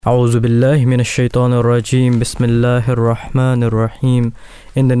أعوذ بالله من الشيطان الرجيم بسم الله الرحمن الرحيم.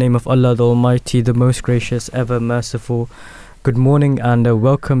 In the name of Allah the Almighty, the most gracious, ever merciful. Good morning and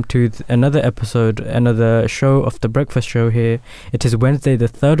welcome to another episode, another show of the Breakfast Show here. It is Wednesday the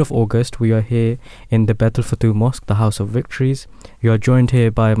 3rd of August. We are here in the Baitul Futuh Mosque, the House of Victories. You are joined here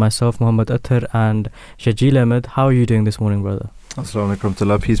by myself, Muhammad Athar, and Shajil Ahmed. How are you doing this morning, brother? Assalamu alaikum to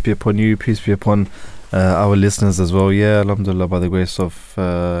Allah. Peace be upon you, peace be upon our listeners as well. Yeah, alhamdulillah, by the grace of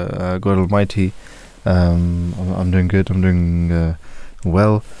God Almighty, I'm doing good, I'm doing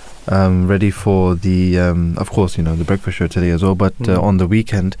well. Ready for the of course, the breakfast show today as well, but on the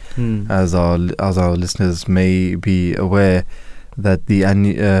weekend, as our listeners may be aware, that the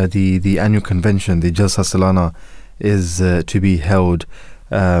annual convention, the Jalsa Salana, is to be held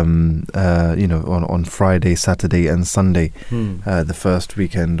on Friday, Saturday and Sunday, the first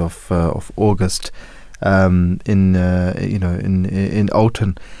weekend of August, in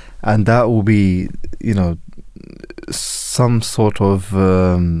Alton, and that will be some sort of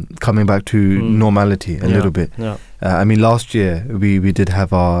coming back to normality a little bit. I mean, last year we did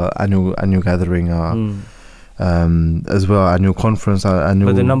have our annual gathering, as well, annual conference, but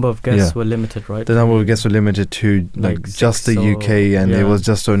the number of guests were limited, right? The number of guests were limited to like just the UK, and it was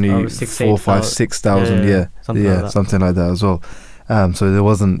just only 6,000, something like that as well. So there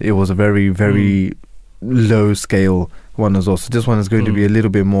wasn't. It was a very, very low scale one as well. So this one is going to be a little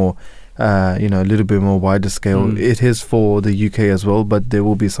bit more, a little bit more wider scale. It is for the UK as well, but there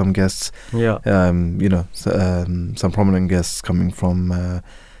will be some guests, some prominent guests coming from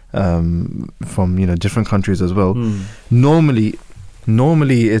different countries as well. Normally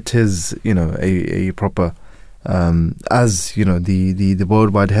it is a proper as the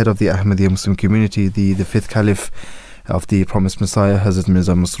worldwide head of the Ahmadiyya Muslim community, the fifth caliph of the promised Messiah, Hazrat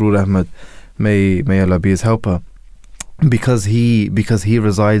Mirza Masroor Ahmad, may Allah be his helper, because he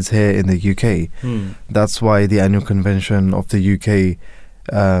resides here in the UK. That's why the annual convention of the UK,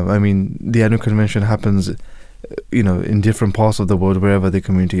 the annual convention happens in different parts of the world wherever the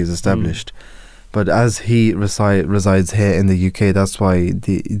community is established. But as he resides here in the UK, that's why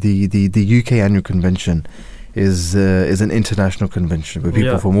the UK annual convention is an international convention where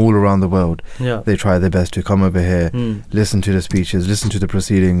people from all around the world, they try their best to come over here, listen to the speeches, listen to the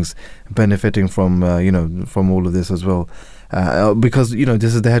proceedings, benefiting from from all of this as well, because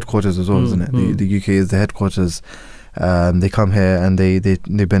this is the headquarters as well, isn't it? The UK is the headquarters. They come here and they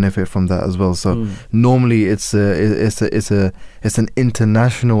benefit from that as well. So normally it's an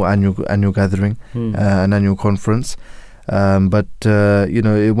international annual gathering, an annual conference, but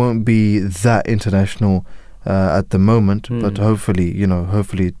it won't be that international at the moment. But hopefully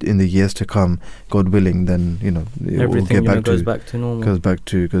in the years to come, God willing, then it will get back goes back to normal. Goes back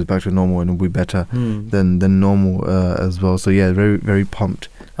to normal, and will be better than normal as well. So yeah, very, very pumped.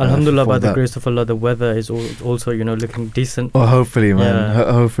 Alhamdulillah, by the grace of Allah, the weather is also looking decent. Oh, hopefully, man.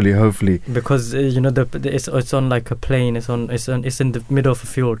 Hopefully. Because it's on like a plain. It's in the middle of a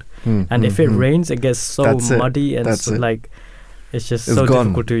field, and if it rains, it gets so muddy and it's just so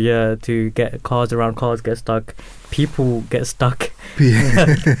difficult to get cars around. Cars get stuck. People get stuck.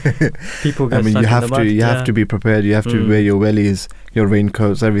 People get stuck. You have to be prepared. You have to wear your wellies, your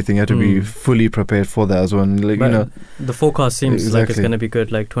raincoats, everything. You have to be fully prepared for that as well. And, the forecast seems like it's going to be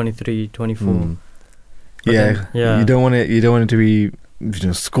good, like 23, 24. You don't want it to be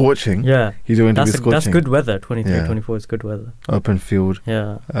scorching. You don't want it to be scorching. That's good weather. 23, 24 is good weather. Open field.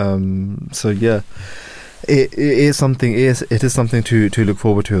 So yeah. It is something to look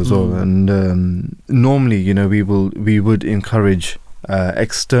forward to as well. And normally, we would encourage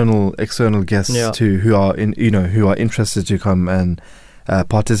external guests who are interested to come and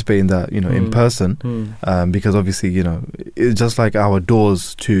participate in that in person, because obviously it's just like our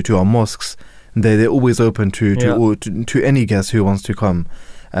doors to our mosques, they're always open to any guest who wants to come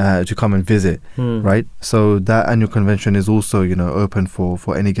and visit, right? So that annual convention is also open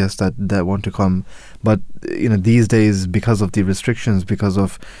for any guests that want to come. But these days, because of the restrictions,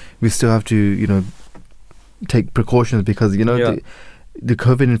 we still have to take precautions, because the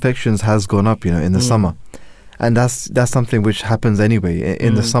COVID infections has gone up in the summer, and that's something which happens anyway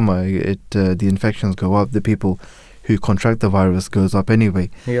in the summer. The infections go up, the people who contract the virus goes up anyway.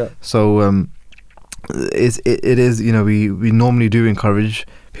 So it is we normally do encourage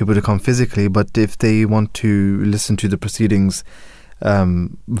people to come physically, but if they want to listen to the proceedings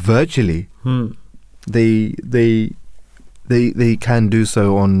virtually, they can do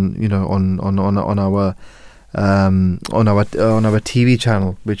so on our TV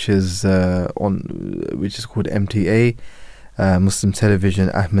channel, which is called MTA, Muslim Television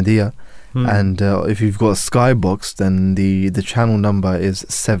Ahmadiyya, And if you've got Skybox, then the channel number is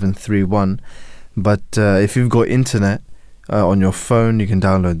 731. But if you've got internet on your phone, you can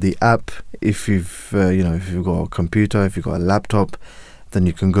download the app. If you've if you've got a computer, if you've got a laptop, then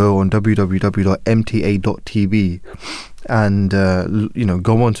you can go on www.mta.tv and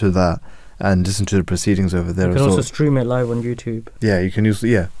go onto that and listen to the proceedings over there. You can also stream it live on YouTube. Yeah, you can use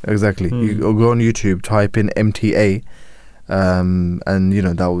exactly. You go on YouTube, type in MTA, and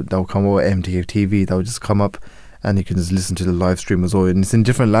that will come over MTA TV. That will just come up, and you can just listen to the live stream as well. And it's in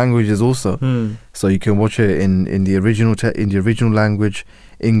different languages also, so you can watch it in the original language,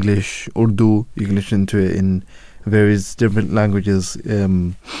 English, Urdu. You can listen to it in various different languages.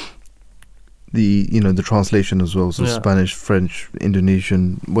 The translation as well, so Spanish, French,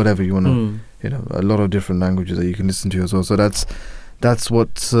 Indonesian, whatever you want to, a lot of different languages that you can listen to as well. So that's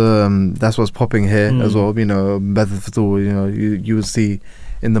what's popping here as well. You will see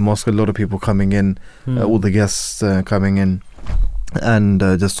in the mosque a lot of people coming in, all the guests coming in, and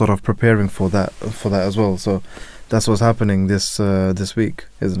just sort of preparing for that as well. So that's what's happening this week,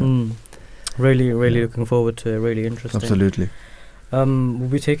 isn't it? Really looking forward to it. Really interesting. Absolutely. We'll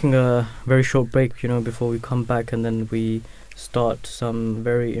be taking a very short break, before we come back, and then we start some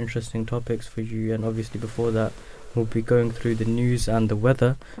very interesting topics for you. And obviously before that, we'll be going through the news and the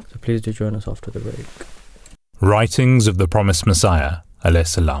weather. So please do join us after the break. Writings of the Promised Messiah, alayhi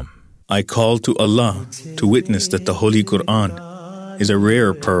salam. I call to Allah to witness that the Holy Quran is a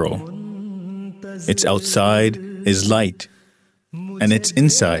rare pearl. Its outside is light, and its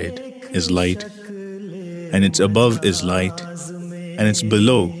inside is light, and its above is light, and its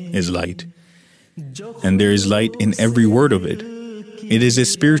below is light. And there is light in every word of it. It is a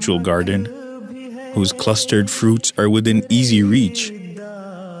spiritual garden whose clustered fruits are within easy reach,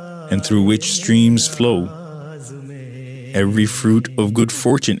 and through which streams flow. Every fruit of good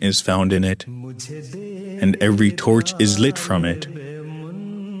fortune is found in it, and every torch is lit from it.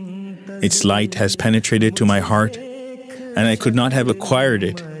 Its light has penetrated to my heart, and I could not have acquired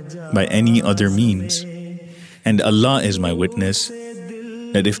it by any other means. And Allah is my witness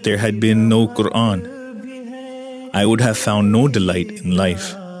that if there had been no Quran, I would have found no delight in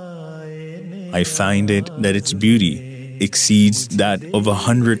life. I find it that its beauty exceeds that of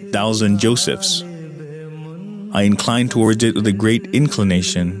 100,000 Josephs. I incline towards it with a great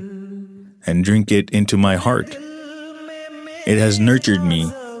inclination and drink it into my heart. It has nurtured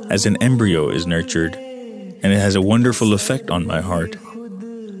me as an embryo is nurtured, and it has a wonderful effect on my heart.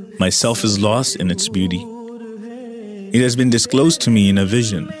 My self is lost in its beauty. It has been disclosed to me in a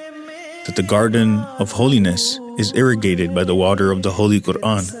vision that the garden of holiness is irrigated by the water of the Holy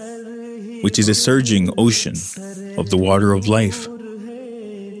Quran, which is a surging ocean of the water of life.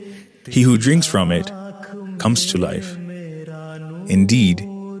 He who drinks from it comes to life. Indeed,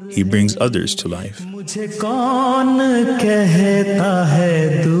 he brings others to life.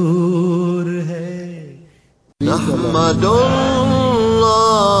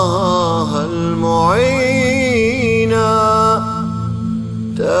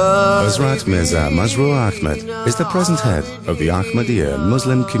 Hazrat Mirza Masroor Ahmad is the present head of the Ahmadiyya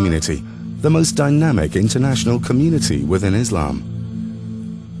Muslim community, the most dynamic international community within Islam.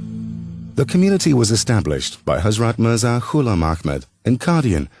 The community was established by Hazrat Mirza Ghulam Ahmad in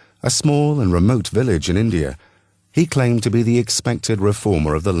Qadian, a small and remote village in India. He claimed to be the expected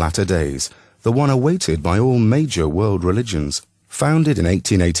reformer of the latter days, the one awaited by all major world religions. Founded in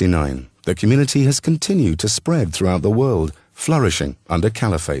 1889, the community has continued to spread throughout the world, flourishing under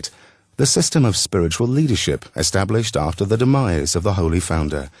caliphate, the system of spiritual leadership established after the demise of the holy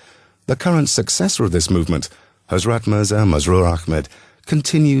founder. The current successor of this movement, Hazrat Mirza Masroor Ahmad,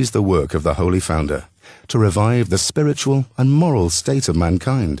 continues the work of the holy founder to revive the spiritual and moral state of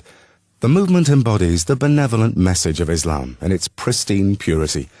mankind. The movement embodies the benevolent message of Islam in its pristine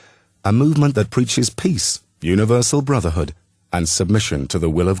purity, a movement that preaches peace, universal brotherhood, and submission to the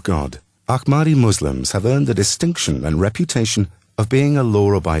will of God. Ahmadi Muslims have earned the distinction and reputation of being a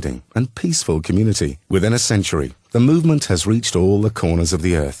law-abiding and peaceful community. Within a century, the movement has reached all the corners of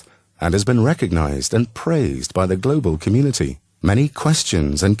the earth and has been recognized and praised by the global community. Many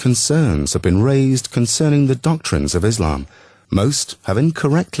questions and concerns have been raised concerning the doctrines of Islam. Most have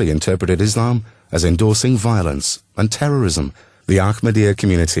incorrectly interpreted Islam as endorsing violence and terrorism. The Ahmadiyya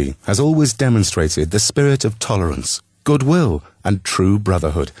community has always demonstrated the spirit of tolerance, goodwill, and true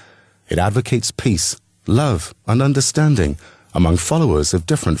brotherhood. It advocates peace, love, and understanding among followers of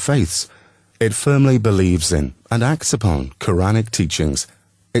different faiths. It firmly believes in and acts upon Quranic teachings.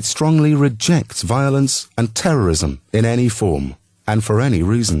 It strongly rejects violence and terrorism in any form and for any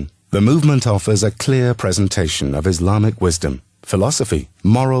reason. The movement offers a clear presentation of Islamic wisdom philosophy,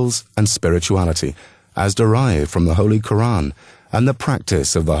 morals, and spirituality, as derived from the Holy Quran and the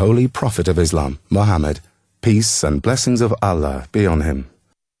practice of the Holy Prophet of Islam, Muhammad, peace and blessings of Allah be on him.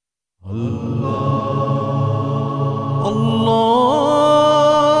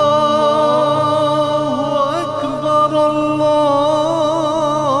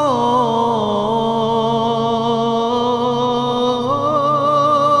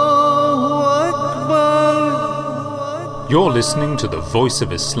 You're listening to the Voice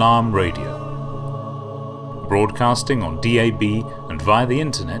of Islam Radio, broadcasting on DAB and via the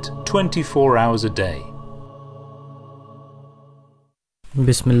internet 24 hours a day.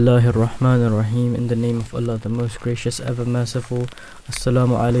 Bismillahir Rahmanir Rahim. In the name of Allah, the most gracious, ever merciful.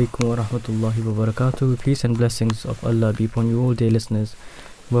 Assalamu alaikum wa rahmatullahi wa barakatuh. Peace and blessings of Allah be upon you all, dear listeners.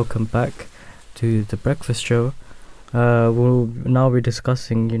 Welcome back to the breakfast show. We'll now be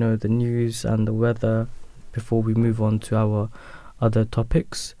discussing, the news and the weather before we move on to our other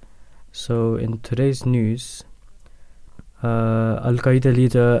topics. So in today's news, Al-Qaeda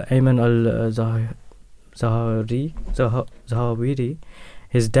leader Ayman al-Zawahiri,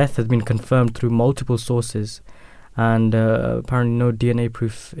 his death has been confirmed through multiple sources, and apparently no DNA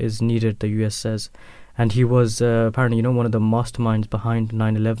proof is needed, the US says. And he was apparently one of the masterminds behind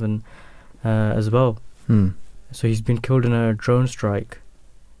 9/11 as well. So he's been killed in a drone strike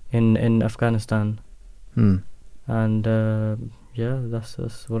in Afghanistan. And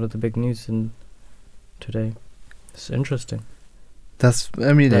that's one of the big news in today. It's interesting.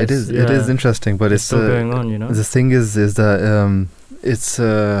 It is interesting, but it's still going on. The thing is that it's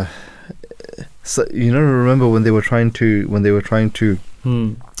so, remember when they were trying to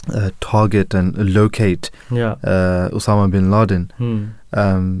target and locate Osama bin Laden.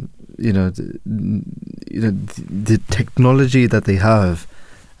 The technology that they have.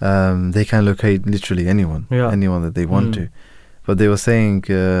 They can locate literally anyone that they want to. But they were saying,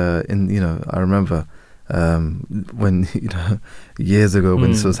 I remember when years ago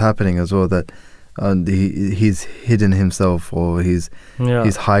when this was happening as well, that he's hidden himself, or he's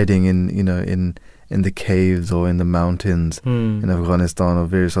hiding in the caves or in the mountains in Afghanistan or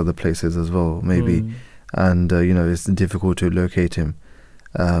various other places as well, maybe. And it's difficult to locate him.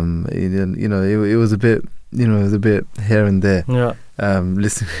 It was a bit. It was a bit here and there.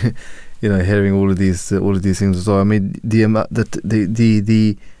 Listening, hearing all of these things as well. I mean, the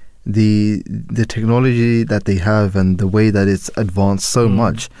technology that they have and the way that it's advanced so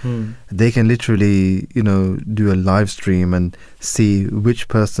much, they can literally, do a live stream and see which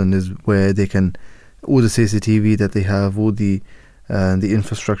person is where. They can, all the CCTV that they have, all the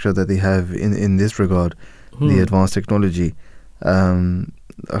infrastructure that they have in this regard, the advanced technology. It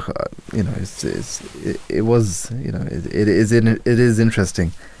is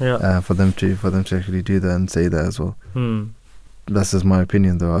interesting for them to actually do that and say that as well. That's just my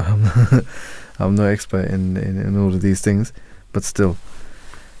opinion, though. I'm no expert in all of these things, but still,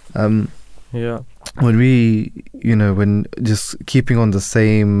 when when just keeping on the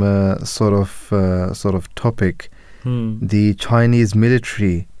same sort of topic, the Chinese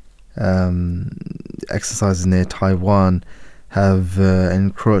military exercises near Taiwan have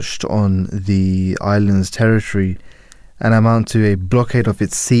encroached on the island's territory and amount to a blockade of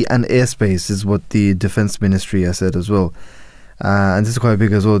its sea and airspace, is what the Defense Ministry has said as well. And this is quite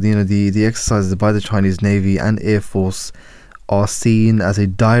big as well. The exercises by the Chinese Navy and Air Force are seen as a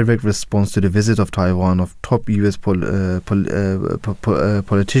direct response to the visit of Taiwan of top US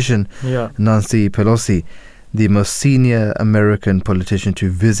politician Nancy Pelosi, the most senior American politician to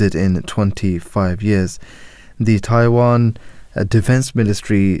visit in 25 years. The Taiwan Defense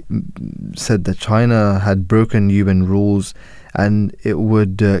Ministry said that China had broken UN rules and it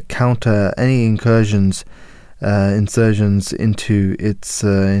would counter any insurgents into its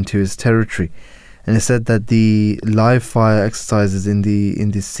territory. And it said that the live fire exercises in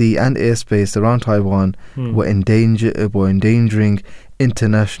the sea and airspace around Taiwan were endangering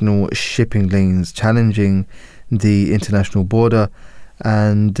international shipping lanes, challenging the international border,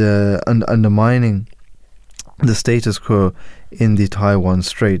 and undermining the status quo in the Taiwan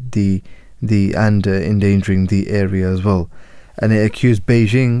Strait, and endangering the area as well. And it accused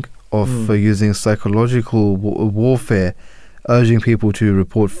Beijing of using psychological warfare, urging people to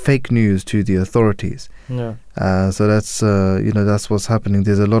report fake news to the authorities. So that's what's happening.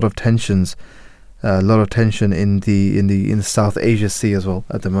 There's a lot of tension in the South Asia Sea as well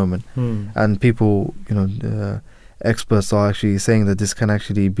at the moment, and people, experts are actually saying that this can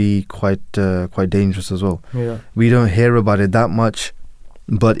actually be quite dangerous as well. We don't hear about it that much,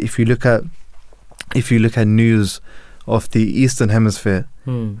 but if you look at news of the Eastern Hemisphere,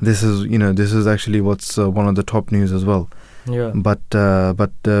 this is actually what's one of the top news as well. Yeah. but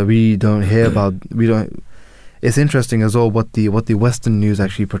we don't hear about, we don't. It's interesting as well what the Western news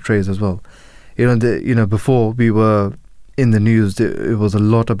actually portrays as well. Before we were in the news, it was a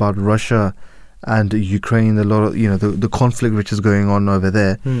lot about Russia and Ukraine, a lot of the conflict which is going on over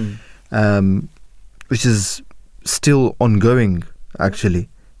there, which is still ongoing. Actually,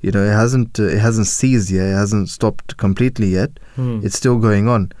 it hasn't ceased yet. It hasn't stopped completely yet. It's still going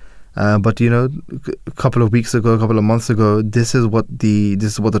on. But a couple of weeks ago, a couple of months ago, this is what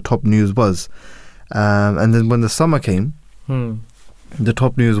the top news was. And then when the summer came, the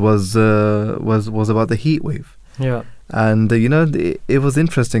top news was about the heat wave. Yeah. And it was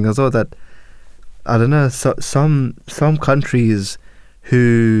interesting as well that, I don't know, some countries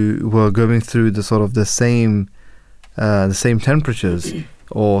who were going through the sort of the same temperatures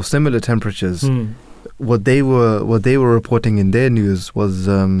or similar temperatures, what they were reporting in their news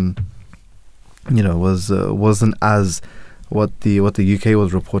wasn't as what the UK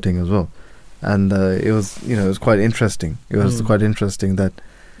was reporting as well. And it was quite interesting. It was quite interesting that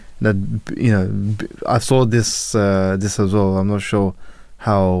I saw this as well. I'm not sure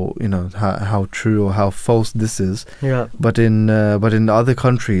how true or how false this is. Yeah. But in other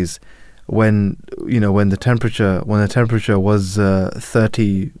countries, when the temperature was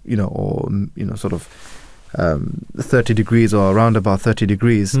 30, sort of 30 degrees or around about 30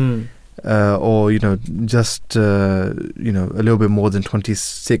 degrees. Or just a little bit more than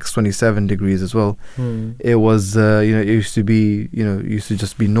 26, 27 degrees as well. It was it used to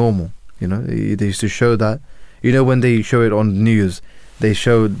just be normal. They used to show that. When they show it on the news, they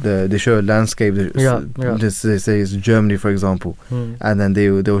show a landscape. They say it's Germany, for example, and then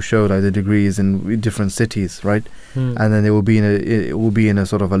they'll show like the degrees in different cities, right? And then it will be in a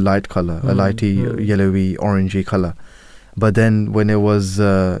sort of a light color, a lighty yellowy, orangey color. But then when it was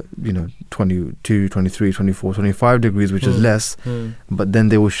 22, 23, 24, 25 degrees, which is less, but then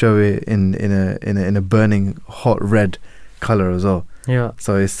they will show it in a burning hot red color as well. Yeah.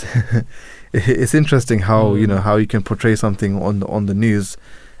 So it's it's interesting how how you can portray something on the news,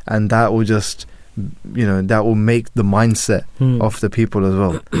 and that will just that will make the mindset of the people as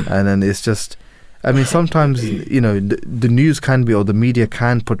well. And then it's just, I mean, sometimes the news can be, or the media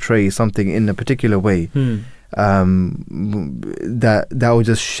can portray something in a particular way. That will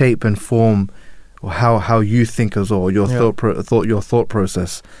just shape and form how you think as well, your thought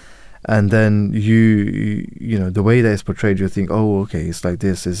process, and then the way that it's portrayed, you think, oh, okay, it's like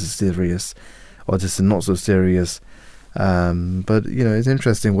this is serious, or this is not so serious. But it's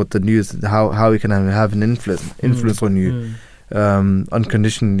interesting what the news, how it can have an influence on you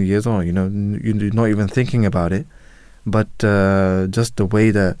unconditionally as well. You're not even thinking about it, but just the way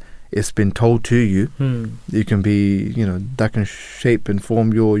that it's been told to you, you can be, that can shape and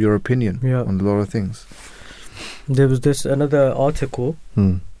form your opinion on a lot of things. There was this another article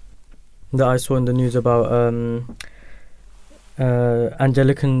that I saw in the news about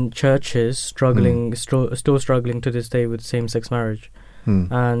Anglican churches struggling, still struggling to this day with same-sex marriage,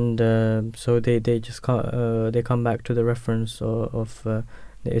 and so they just they come back to the reference of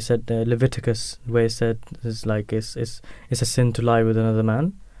it said Leviticus, where it said it's a sin to lie with another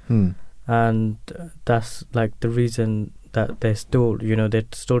man. And that's like the reason that they're still they're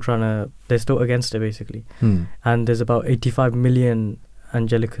still against it, basically. And there's about 85 million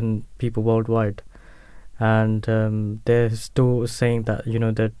Anglican people worldwide, and they're still saying that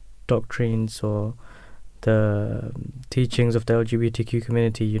the doctrines or the teachings of the LGBTQ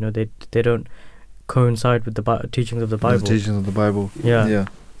community, they don't coincide with the teachings of the Bible. The teachings of the Bible. Yeah.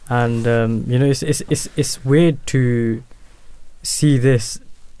 And it's weird to see this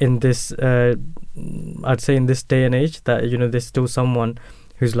in this I'd say in this day and age, that there's still someone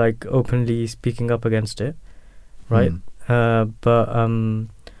who's like openly speaking up against it, right? But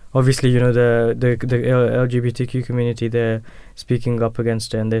obviously the LGBTQ community, they're speaking up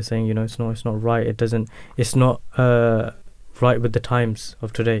against it, and they're saying it's not right, it's not right with the times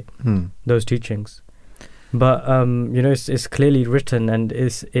of today, those teachings. But it's clearly written, and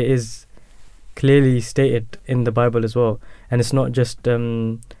it is clearly stated in the Bible as well. And it's not just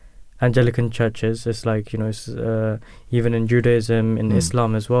Anglican churches, it's like it's even in Judaism, in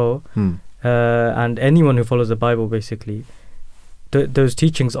Islam as well, and anyone who follows the Bible, basically those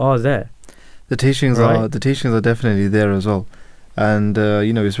teachings are there. The teachings are definitely there as well. And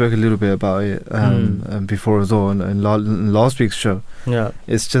we spoke a little bit about it before as well in last week's show. Yeah,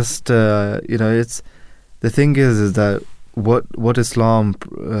 it's just it's, the thing is that what Islam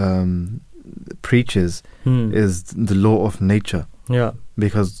preaches is the law of nature. Yeah,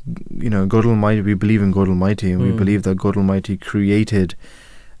 because God Almighty, we believe in God Almighty, and we believe that God Almighty created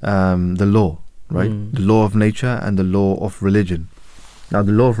the law, right? The law of nature and the law of religion. Now,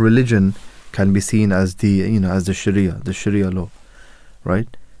 the law of religion can be seen as as the Sharia law,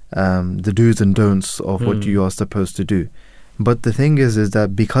 right? The do's and don'ts of what you are supposed to do. But the thing is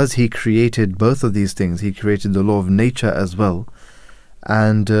that because he created both of these things, he created the law of nature as well,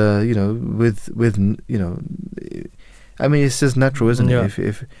 and I mean, it's just natural, isn't it?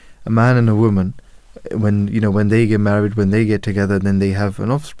 If a man and a woman, when they get married, when they get together, then they have an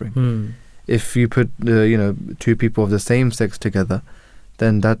offspring. If you put two people of the same sex together,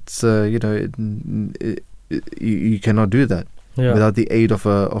 then that's you cannot do that without the aid of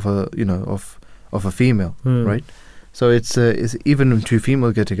a female, right? So it's even when two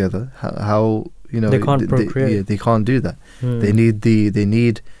females get together, how they can't procreate. They can't do that. They need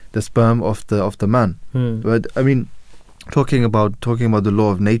the sperm of the man. But I mean, talking about the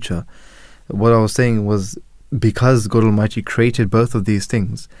law of nature, what I was saying was, because God Almighty created both of these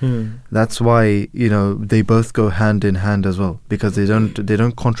things, that's why they both go hand in hand as well, because they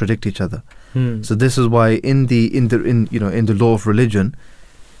don't contradict each other. So this is why in the law of religion,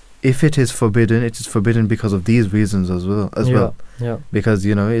 if it is forbidden, it is forbidden because of these reasons as well. Yeah. Because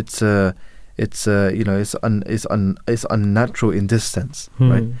it's unnatural in this sense,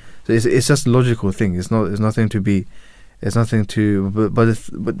 right? So it's just a logical thing. It's nothing to be. It's nothing to. But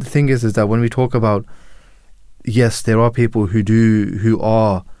the thing is that when we talk about, yes, there are people who do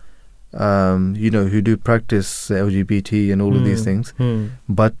practice LGBT and all of these things.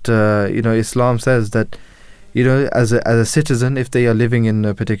 But Islam says that, as a citizen, if they are living in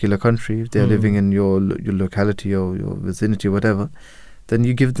a particular country, if they are living in your locality or your vicinity, whatever, then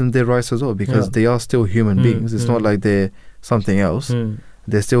you give them their rights as well, because they are still human beings. It's not like they're something else.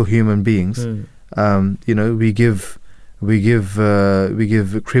 They're still human beings. We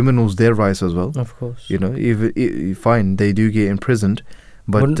give criminals their rights as well. Of course. Fine, they do get imprisoned,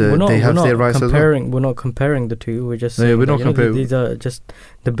 but they have their rights as well. We're not comparing the two. We're just saying these are just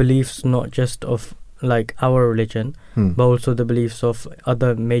the beliefs, not just of like our religion, but also the beliefs of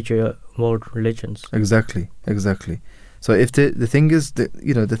other major world religions. Exactly. So if the thing is that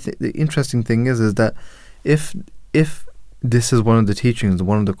the interesting thing is that if this is one of the teachings,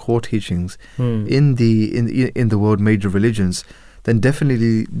 one of the core teachings in the world major religions, then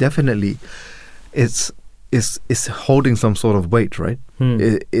definitely it's holding some sort of weight, right?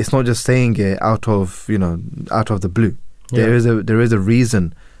 It's not just saying it out of the blue. There is a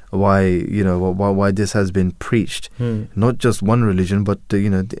reason why this has been preached. Not just one religion, but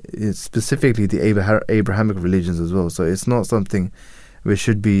it's specifically the Abrahamic religions as well. So it's not something which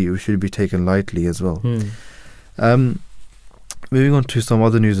should be taken lightly as well. Moving on to some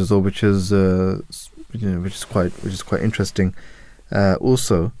other news as well, which is quite interesting.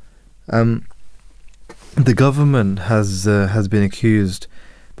 Also, the government has been accused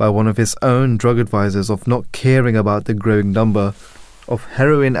by one of its own drug advisors of not caring about the growing number of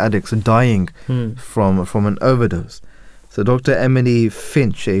heroin addicts dying from an overdose. So Dr. Emily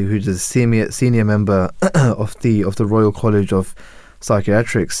Finch, who's a senior member of the Royal College of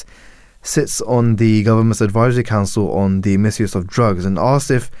Psychiatrics, sits on the government's advisory council on the misuse of drugs, and asked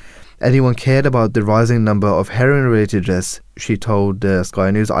if anyone cared about the rising number of heroin-related deaths. She told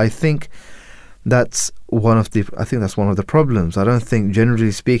Sky News, I think that's one of the problems. I don't think,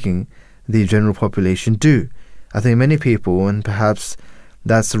 generally speaking, the general population do. I think many people, and perhaps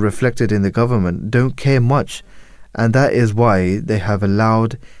that's reflected in the government, don't care much, and that is why they have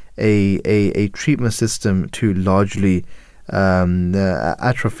allowed a treatment system to largely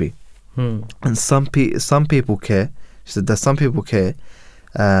atrophy. And some people care. She said that some people care.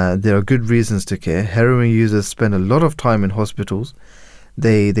 There are good reasons to care. Heroin users spend a lot of time in hospitals.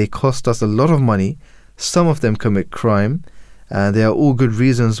 They cost us a lot of money. Some of them commit crime. There are all good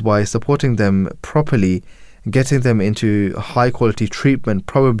reasons why supporting them properly, getting them into high quality treatment,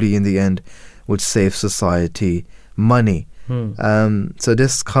 probably in the end would save society money. So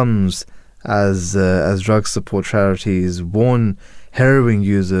this comes as drug support charities warn heroin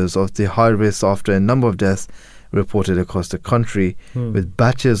users of the high risks after a number of deaths reported across the country, with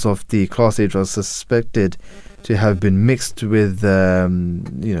batches of the Class A drugs suspected to have been mixed with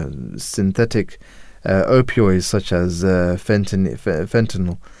synthetic opioids such as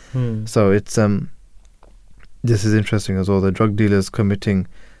fentanyl. So it's this is interesting as well. The drug dealers committing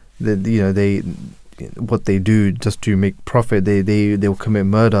what they do just to make profit. They will commit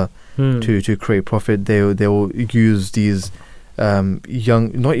murder to create profit. They will use these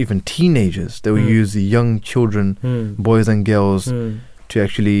young, not even teenagers. They will use the young children, boys and girls, to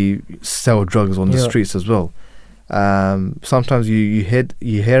actually sell drugs on the streets as well. Sometimes you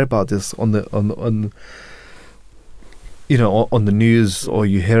hear about this on on the news, or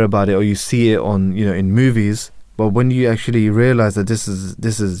you hear about it, or you see it on, in movies. But when you actually realize that this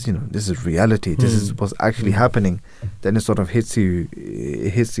is reality, this is what's actually happening, then it sort of hits you.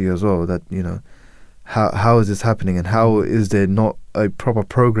 It hits you as well that how is this happening, and how is there not a proper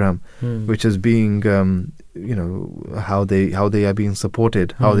program which is being how they are being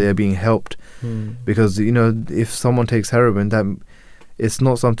supported, how they are being helped, because if someone takes heroin, that it's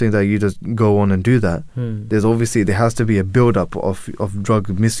not something that you just go on and do that. There has to be a build-up of drug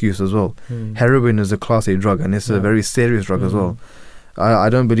misuse as well. Heroin is a Class A drug, and it's a very serious drug as well. I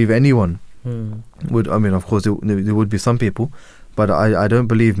don't believe anyone would. I mean, of course, there would be some people, but I don't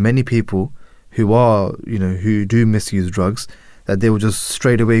believe many people who are who do misuse drugs, that they will just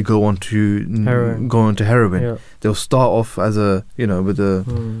straight away go on to heroin. Yeah. They'll start off as a with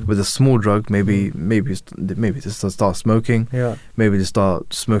a small drug, maybe just start smoking. Yeah. Maybe they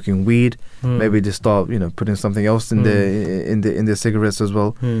start smoking weed. Maybe they start putting something else in their cigarettes as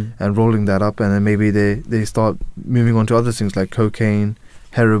well, and rolling that up, and then maybe they start moving on to other things like cocaine,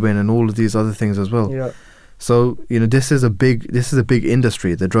 heroin, and all of these other things as well. Yeah. So this is a big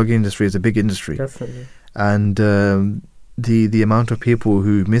industry. The drug industry is a big industry. Definitely. And the amount of people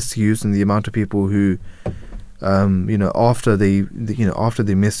who misuse, and the amount of people who after they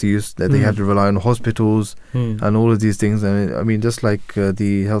misuse, that they have to rely on hospitals and all of these things. And I mean, just like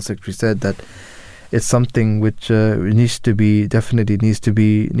the health secretary said, that it's something which needs to be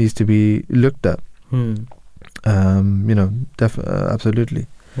looked at. Absolutely.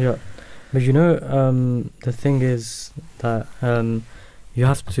 Yeah. But the thing is that you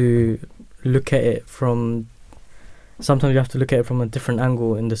have to look at it from. Sometimes you have to look at it from a different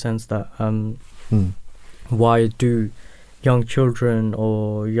angle, in the sense that why do young children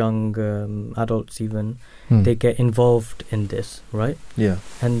or young adults even they get involved in this, right? Yeah.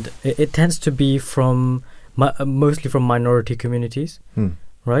 And it tends to be from mostly from minority communities,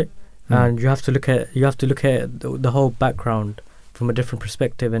 right? And you have to look at the whole background from a different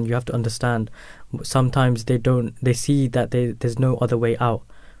perspective, and you have to understand. Sometimes they see that there's no other way out,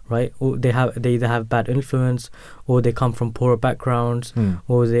 right? Or they either have bad influence, or they come from poorer backgrounds,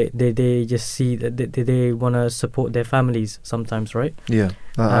 or they just see that they want to support their families sometimes, right? Yeah.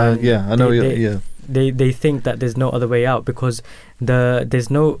 I know. They think that there's no other way out, because there's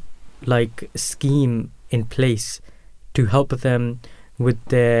no scheme in place to help them with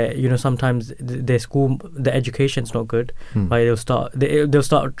their sometimes their school, the education's not good, right? They'll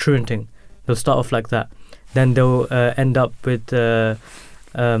start truanting. They'll start off like that, then they'll end up with they'll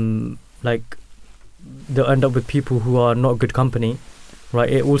end up with people who are not good company, right?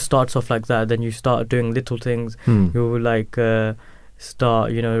 It all starts off like that. Then you start doing little things. You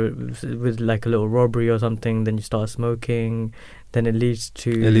start with a little robbery or something. Then you start smoking. Then it leads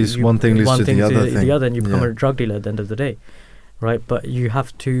to one thing leads to the other, and you become a drug dealer at the end of the day, right? But you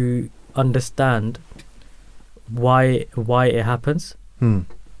have to understand why it happens.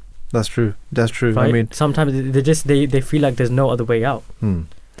 That's true. Right? I mean, sometimes they feel like there's no other way out.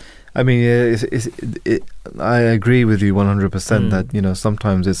 I mean, I agree with you 100% that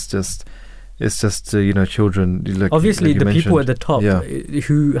sometimes it's just children. Obviously, the people at the top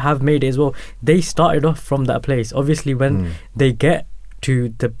who have made it as well, they started off from that place. Obviously, when they get to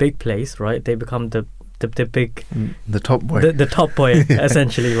the big place, right, they become the big the top boy, the top boy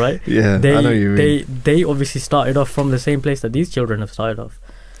essentially, right? Yeah, I know what you mean. They obviously started off from the same place that these children have started off.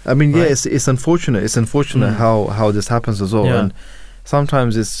 I mean, right? It's unfortunate. It's unfortunate how this happens as well. And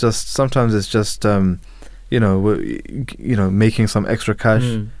sometimes it's just making some extra cash,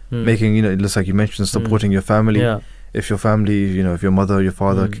 making just like you mentioned, supporting your family. If your family, if your mother or your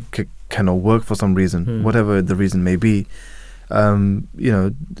father cannot work for some reason, whatever the reason may be,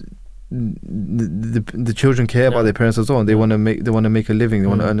 the children care about their parents as well, and they want to make a living, they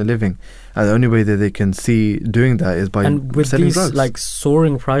want to earn a living, and the only way that they can see doing that is by and with selling these drugs.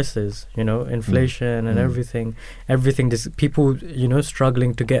 Soaring prices, inflation and everything this people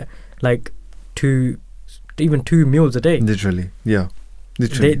struggling to get even 2 meals a day. Literally.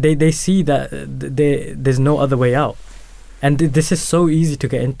 They see that there's no other way out, and this is so easy to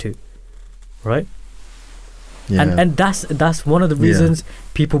get into, right? And that's one of the reasons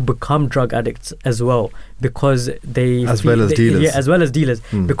people become drug addicts as well, because as well as dealers,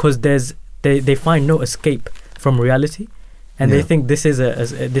 because they find no escape from reality, and they think this is they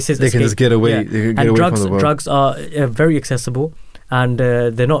escape. can just get away. They can get and away from the world. Drugs are very accessible, and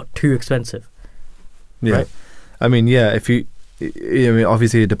they're not too expensive. Right? I mean, if you,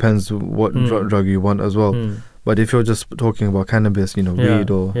 obviously it depends what drug you want as well. But if you're just talking about cannabis, weed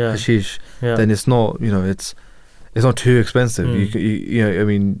or hashish, then it's not, it's not too expensive. I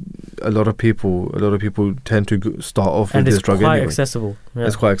mean, a lot of people tend to start off and with it's this drug quite anyway. accessible. Yeah.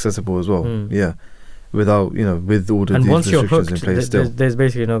 It's quite accessible as well. Mm. Yeah, without with all and these once you're restrictions hooked, in place. Still, there's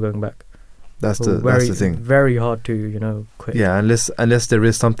basically no going back. that's So the thing. Very hard to quit. Yeah, unless there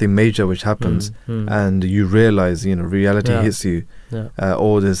is something major which happens and you realize reality Yeah. hits you, Yeah.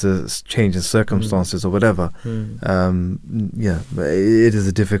 or there's a change in circumstances or whatever. Yeah, but it is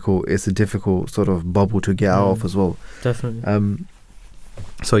a difficult sort of bubble to get out of as well. Definitely.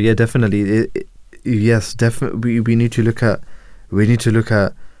 So yeah, definitely. Yes, definitely. We need to look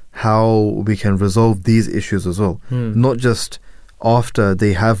at how we can resolve these issues as well. Not just after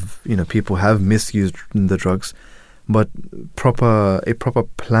they have people have misused the drugs, but a proper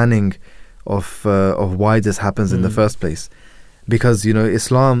planning of why this happens in the first place. Because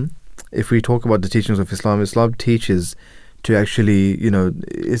Islam, if we talk about the teachings of Islam teaches to actually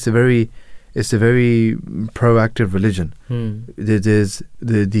it's a very proactive religion. There's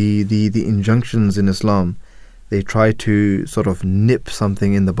the injunctions in Islam. They try to sort of nip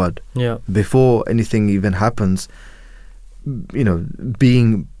something in the bud before anything even happens.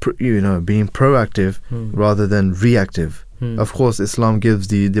 Being proactive rather than reactive. Of course, Islam gives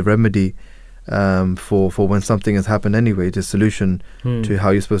the remedy for when something has happened anyway, the solution to how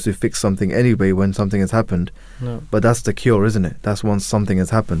you're supposed to fix something anyway when something has happened. But that's the cure, isn't it? That's once something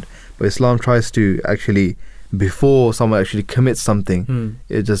has happened. But Islam tries to actually, before someone actually commits something,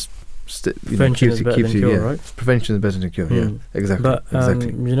 it just prevention is better than cure, right? Prevention is better than cure. Yeah, exactly. But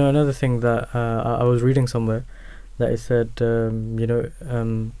exactly. Another thing that I was reading somewhere, that it said,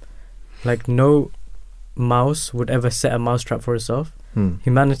 like no mouse would ever set a mousetrap for itself.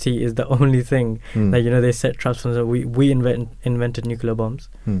 Humanity is the only thing that they set traps for. We invented nuclear bombs,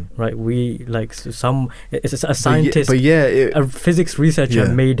 right? We it's a scientist, a physics researcher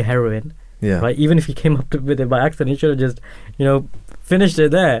made heroin, right? Even if he came up with it by accident, he should have just finished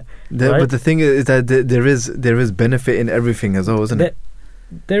it there. Right? But the thing is that there is benefit in everything as well, isn't it?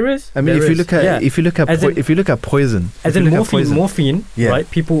 There is. I mean, if you look at poison, as in morphine, right?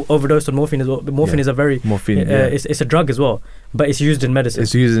 People overdose on morphine as well. Morphine is a very it's a drug as well, but it's used in medicine.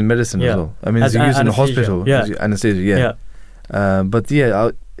 It's used in medicine as well. I mean, it's used in the hospital. Anesthesia. But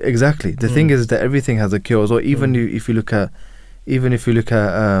exactly. The thing is that everything has a cure as well. Even if you look at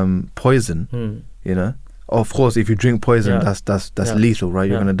poison, of course, if you drink poison, that's lethal, right?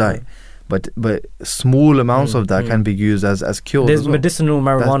 You're gonna die. But small amounts of that can be used as cures. There's as well. medicinal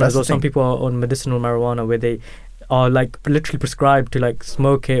marijuana that's as well. Some people are on medicinal marijuana where they are literally prescribed to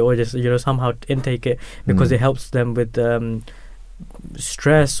smoke it or just somehow intake it because it helps them with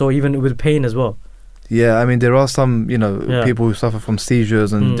stress or even with pain as well. Yeah, I mean there are some people who suffer from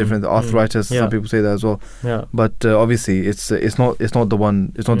seizures and different arthritis. Some people say that as well. Yeah. But obviously it's not the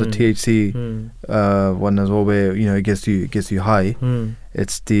one. It's not the THC one as well where it gets you high.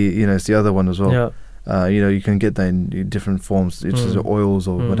 It's the other one as well. Yeah. You can get that in different forms, which is oils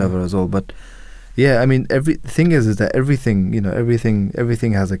or whatever as well. But yeah, I mean the thing is that everything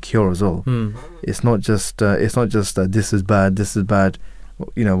has a cure as well. It's not just that this is bad.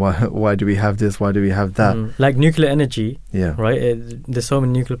 Why do we have this? Why do we have that? Like nuclear energy, right? There's so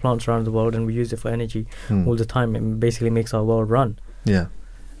many nuclear plants around the world, and we use it for energy all the time. It basically makes our world run.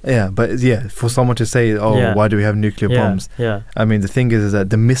 But for someone to say, why do we have nuclear bombs? I mean, the thing is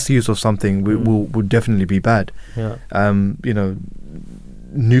that the misuse of something will definitely be bad.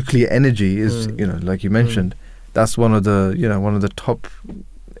 Nuclear energy is, like you mentioned, that's one of the top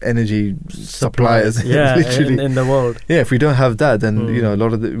energy suppliers literally in the world. If we don't have that, then a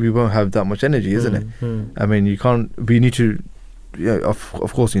lot of we won't have that much energy, isn't it? I mean, we need to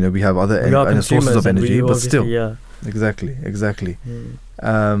of course we have other sources of energy, but still exactly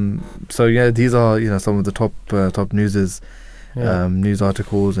so these are some of the top news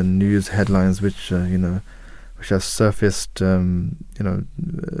articles and news headlines which have surfaced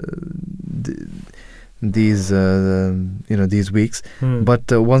these weeks.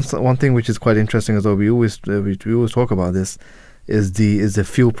 But one thing which is quite interesting as well, we always talk about this, is the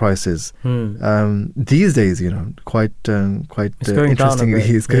fuel prices. These days, quite interestingly,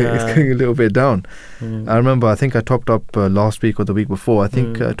 it's going a little bit down. I remember, I think I topped up last week or the week before. I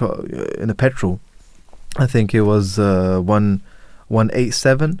think in the petrol, I think it was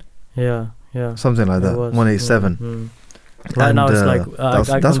 187. Something like that. 187. Right now it's like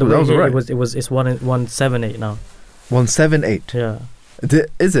that was right. It's 178 now. 178. Yeah.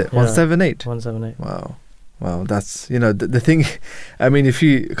 Is it 178? 178. Wow. Well, that's, the thing. I mean, a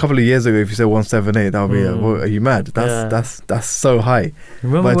couple of years ago, if you said 178, that would be, well, are you mad? That's so high.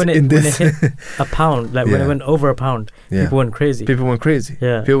 Remember But when in it this, hit a pound, like when Yeah. it went over a pound, Yeah. people went crazy. people went crazy.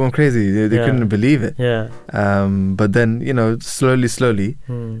 Yeah. People went crazy. They Yeah. couldn't believe it. Yeah. But then, slowly,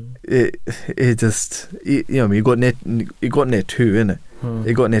 it just, you got near 2, innit?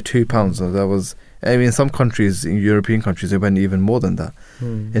 It got near £2. So that was, I mean, in some countries, in European countries, it went even more than that.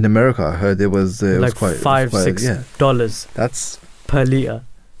 In America, I heard it was like quite $5-6 That's per liter.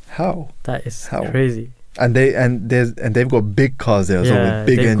 how. That is How? crazy. And they've got big cars there as well with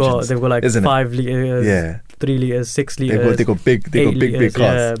big engines. They've got like isn't it? 5 liters, Yeah, 3 liters, 6 liters. they got big 8 big liters,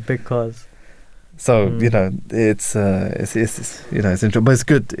 cars. Yeah, big cars. So it's interesting, but it's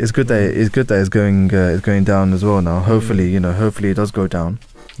good. It's good that it's going down as well now. Hopefully, hopefully it does go down.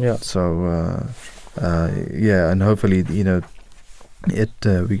 Yeah. So and hopefully we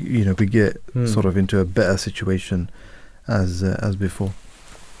get sort of into a better situation as before.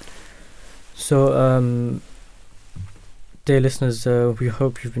 So, dear listeners, we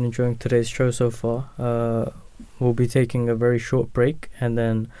hope you've been enjoying today's show so far. We'll be taking a very short break, and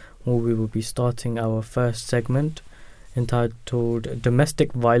then we will be starting our first segment entitled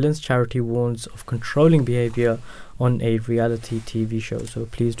Domestic Violence. Charity warns of controlling behaviour on a reality TV show. So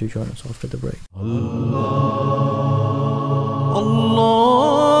please do join us after the break.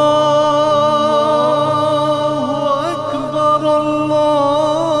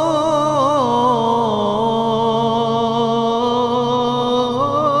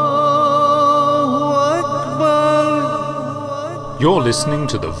 You're listening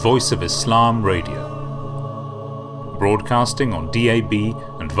to the Voice of Islam Radio, broadcasting on DAB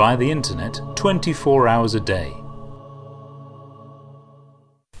and via the internet 24 hours a day.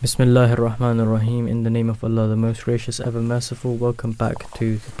 Bismillahir Rahmanir Rahim. In the name of Allah, the most gracious, ever merciful. Welcome back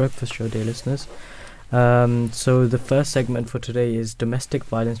to the Breakfast Show, dear listeners. So the first segment for today is Domestic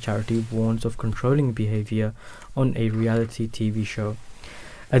Violence Charity warns of controlling behaviour on a reality TV show.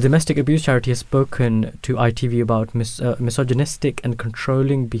 A domestic abuse charity has spoken to ITV about misogynistic and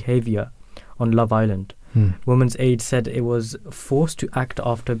controlling behaviour on Love Island. Women's Aid said it was forced to act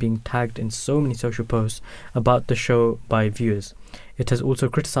after being tagged in so many social posts about the show by viewers. It has also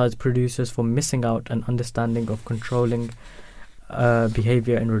criticised producers for missing out an understanding of controlling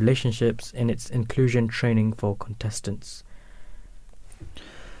behaviour in relationships in its inclusion training for contestants.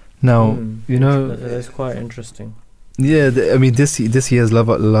 Now, that's quite interesting. Yeah, I mean, this year's Love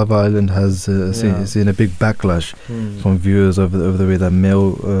Island has seen a big backlash from viewers over the way that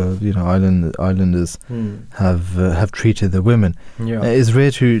male, islanders have treated the women. Yeah. It's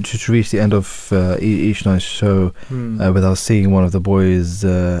rare to reach the end of each night's show without seeing one of the boys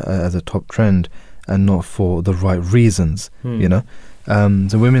as a top trend, and not for the right reasons. The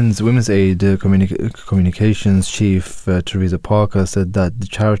Women's Aid communications chief Teresa Parker said that the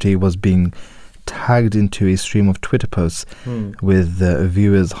charity was being tagged into a stream of Twitter posts with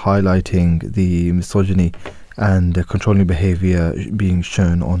viewers highlighting the misogyny and controlling behaviour being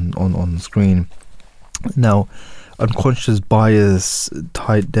shown on screen. Now, unconscious bias,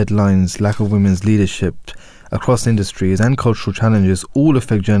 tight deadlines, lack of women's leadership across industries and cultural challenges all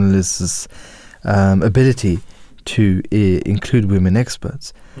affect journalists' ability to include women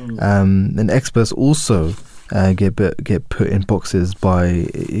experts. And experts also get put in boxes by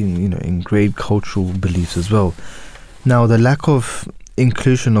ingrained cultural beliefs as well. Now, the lack of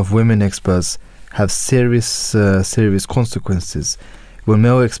inclusion of women experts have serious consequences. When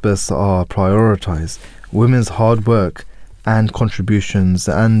male experts are prioritized, women's hard work and contributions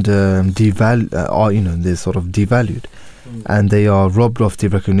and they're sort of devalued, and they are robbed of the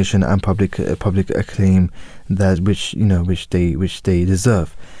recognition and public acclaim which they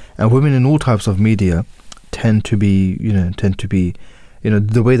deserve. And women in all types of media tend to be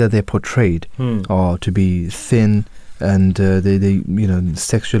the way that they're portrayed are to be thin, and they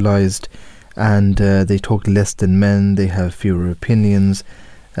sexualized, and they talk less than men. They have fewer opinions,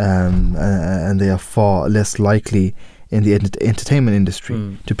 and they are far less likely in the entertainment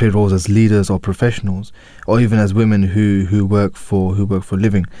industry to play roles as leaders or professionals, or even as women who work for a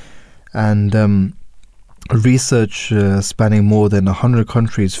living. And research spanning more than 100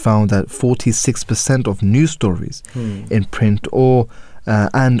 countries found that 46% of news stories in print or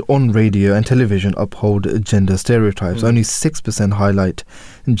and on radio and television uphold gender stereotypes. Only 6% highlight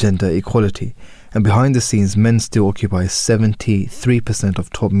gender equality. And behind the scenes, men still occupy 73% of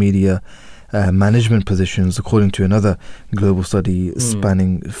top media management positions, according to another global study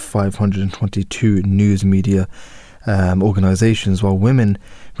spanning 522 news media organizations. While women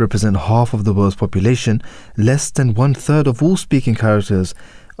represent half of the world's population, less than 1/3 of all speaking characters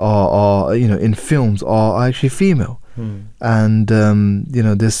are in films are actually female. And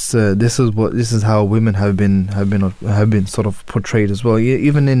this is how women have been sort of portrayed as well.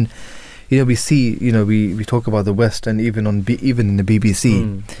 Even in we see we talk about the West, and even even in the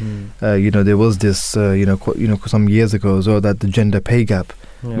BBC, there was this some years ago as well, that the gender pay gap,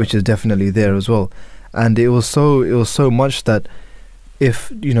 which is definitely there as well. And it was so much that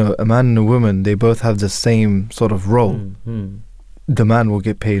if a man and a woman, they both have the same sort of role, the man will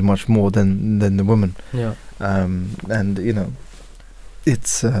get paid much more than the woman. And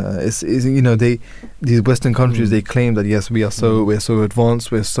it's these Western countries, they claim that yes, we're so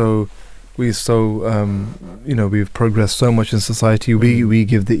advanced, we've progressed so much in society. We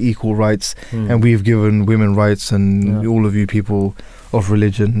give the equal rights, and we've given women rights, and all of you people of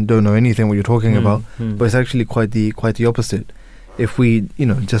religion don't know anything what you're talking about. But it's actually quite the opposite. If we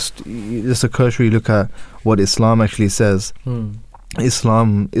just a cursory look at what Islam actually says,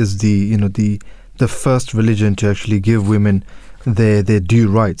 Islam is the first religion to actually give women their due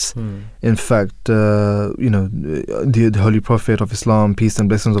rights. In fact, the Holy Prophet of Islam, peace and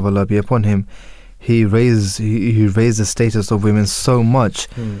blessings of Allah be upon him, he raised the status of women so much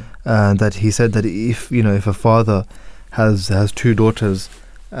that he said that if a father has two daughters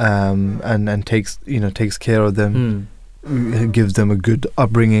and takes care of them, gives them a good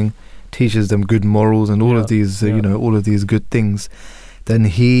upbringing, teaches them good morals and all of these all of these good things, then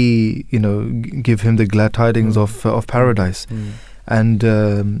he give him the glad tidings of paradise. And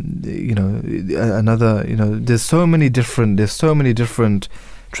another there's so many different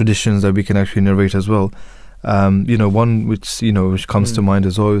traditions that we can actually narrate as well. One which comes to mind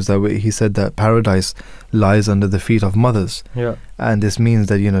as well is that he said that paradise lies under the feet of mothers. And this means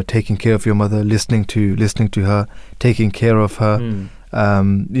that taking care of your mother, listening to her, taking care of her.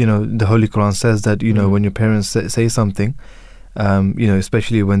 The Holy Quran says that when your parents say something,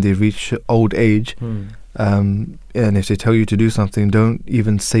 especially when they reach old age, and if they tell you to do something, don't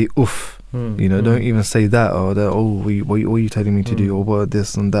even say oof. Don't even say that, or that, what are you telling me to do, or what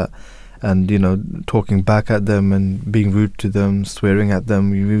this and that. And talking back at them and being rude to them, swearing at them.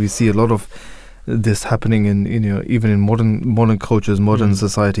 We see a lot of this happening in even in modern cultures, modern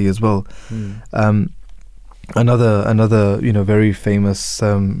society as well. Another very famous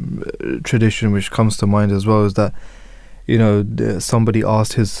tradition which comes to mind as well is that somebody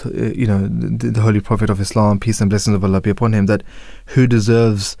asked the Holy Prophet of Islam, peace and blessings of Allah be upon him, that who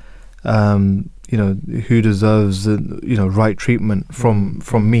deserves right treatment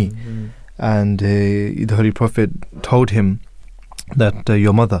from me. And the Holy Prophet told him that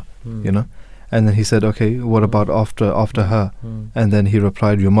your mother, and then he said, okay, what about after her? And then he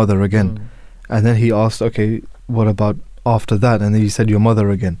replied, your mother again. And then he asked, okay, what about after that? And then he said, your mother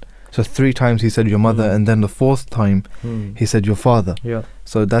again. So 3 times he said your mother, and then the 4th time he said your father.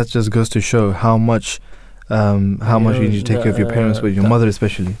 So that just goes to show how much you need to take care of your parents, with your mother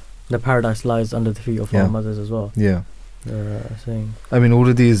especially. The paradise lies under the feet of our mothers as well. Saying. I mean, all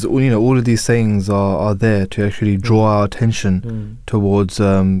of these sayings are there to actually draw our attention towards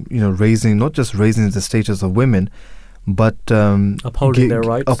raising, not just raising the status of women, but upholding their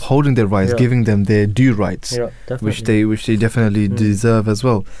rights, giving them their due rights, which they definitely deserve as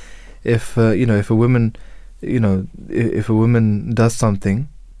well. If a woman does something,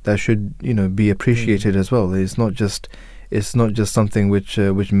 that should be appreciated as well. It's not just something which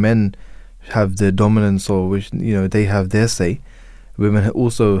men have the dominance, or which they have their say. Women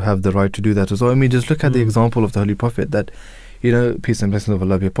also have the right to do that as well. I mean, just look at the example of the Holy Prophet, that peace and blessings of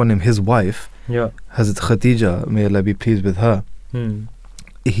Allah be upon him, his wife, Hazrat Khadija, may Allah be pleased with her,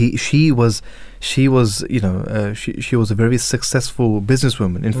 she was a very successful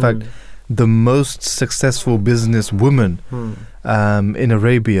businesswoman. In fact, the most successful businesswoman in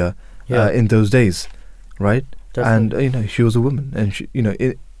Arabia in those days, right? Definitely. And she was a woman, and she,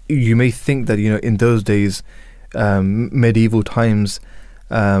 you may think that in those days, medieval times,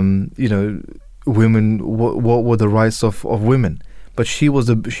 women, what were the rights of women? But she was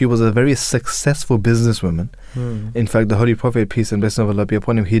a very successful businesswoman. In fact, the Holy Prophet, peace and blessings of Allah be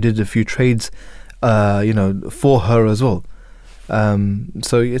upon him, he did a few trades for her as well.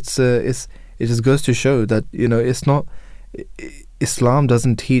 So it just goes to show that it's not, Islam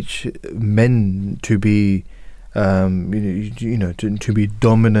doesn't teach men to be to be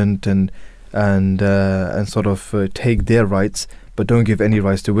dominant and sort of take their rights, but don't give any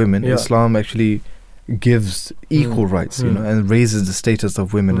rights to women. Islam actually gives equal rights, and raises the status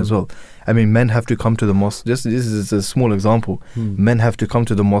of women as well. I mean, men have to come to the mosque. This is a small example. Men have to come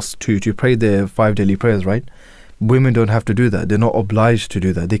to the mosque to pray their 5 daily prayers, right? Women don't have to do that. They're not obliged to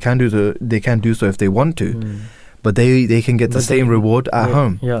do that. They can do so if they want to. but they can get the But same they- reward at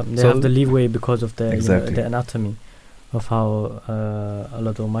home. Yeah, they So- have the leeway because of their, Exactly. the anatomy of how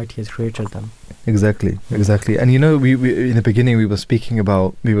Allah the Almighty has created them. Exactly. And we in the beginning we were talking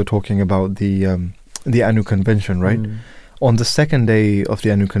about the Anu Convention, right? Mm. On the second day of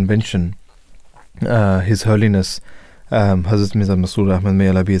the Anu Convention, His Holiness Hazrat Mirza Masroor Ahmad, may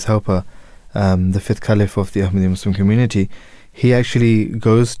Allah be his helper, the fifth caliph of the Ahmadiyya Muslim community, he actually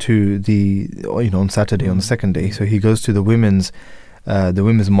goes to on Saturday, on the second day, so he goes to the women's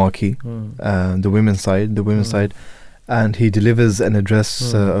marquee, the women's side, and he delivers an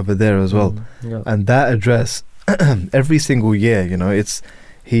address over there as well. Yeah. And that address, every single year, it's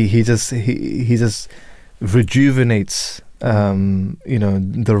he just rejuvenates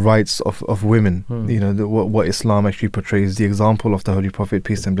the rights of women, what Islam actually portrays, the example of the Holy Prophet,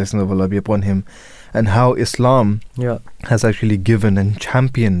 peace and blessings of Allah be upon him, and how Islam has actually given and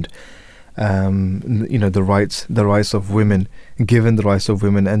championed the rights of women, given the rights of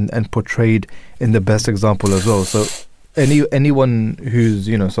women, and portrayed in the best example as well. So anyone who's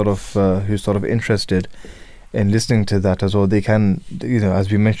sort of interested in listening to that as well, they can,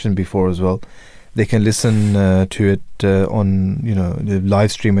 as we mentioned before as well, they can listen to it on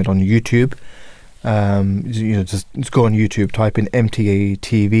live stream it on YouTube. Just go on YouTube, type in MTA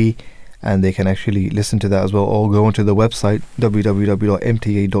TV, and they can actually listen to that as well, or go onto the website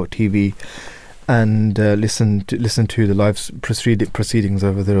www.mta.tv and listen to the live proceedings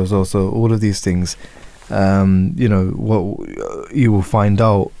over there as well. So all of these things, what you will find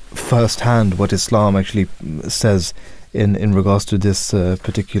out firsthand what Islam actually says in regards to this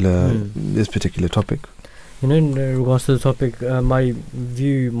particular topic. In regards to the topic, my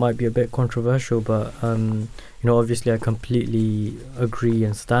view might be a bit controversial, but obviously I completely agree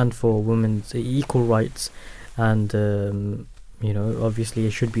and stand for women's equal rights, and obviously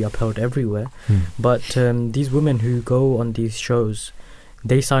it should be upheld everywhere. But these women who go on these shows,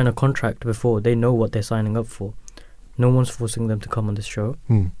 they sign a contract before. They know what they're signing up for. No one's forcing them to come on this show,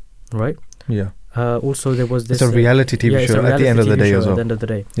 right? Yeah. Also, there was this. It's a reality TV show at the end of the day as well. At the end of the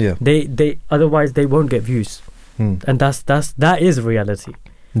day, yeah. They otherwise they won't get views, and that is reality.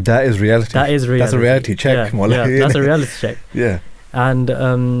 That is reality. That's a reality check. Yeah, that's a reality check. Yeah. And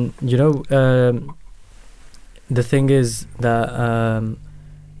the thing is that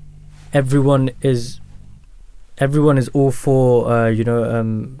everyone is all for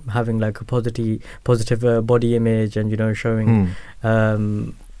having like a positive body image and showing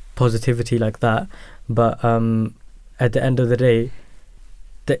positivity like that, but at the end of the day,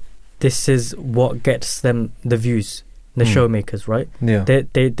 this is what gets them the views, the showmakers, right? Yeah.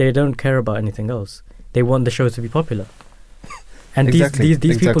 They don't care about anything else. They want the show to be popular. And Exactly.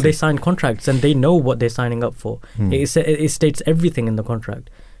 these people, they sign contracts and they know what they're signing up for. It states everything in the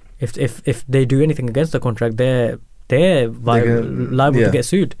contract. If they do anything against the contract, they're liable to get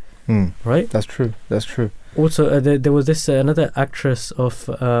sued. Right? That's true. Also, there was this another actress of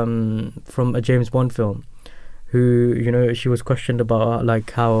from a James Bond film, who she was questioned about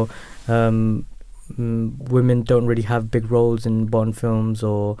like how women don't really have big roles in Bond films,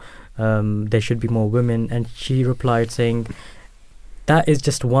 or there should be more women, and she replied saying, that is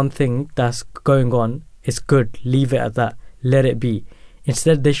just one thing that's going on. It's good. Leave it at that. Let it be.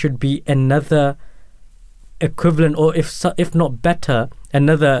 Instead, there should be another equivalent, or if not better,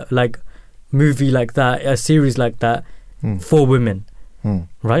 another like movie like that, a series like that for women,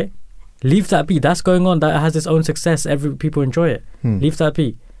 right? Leave that be. That's going on. That has its own success. People enjoy it. Leave that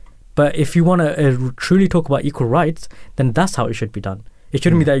be. But if you want to truly talk about equal rights, then that's how it should be done. It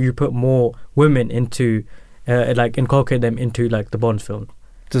shouldn't be that you put more women into, inculcate them into like the Bond film.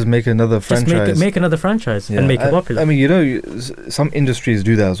 Just make another franchise. Just make another franchise and make it popular. I mean, some industries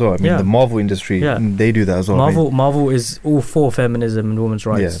do that as well. I mean, the Marvel industry, they do that as well. Marvel is all for feminism and women's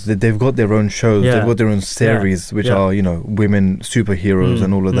rights. Yeah, they've got their own shows. They've got their own series, which are women superheroes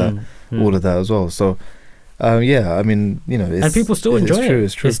and all of that as well. So, I mean, and people still enjoy it.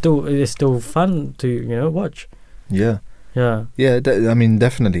 It's true. It's still fun to watch. Yeah. Yeah. Yeah. I mean,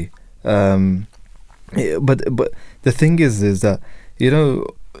 definitely. But the thing is that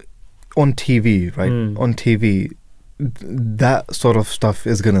on TV, right? On TV, that sort of stuff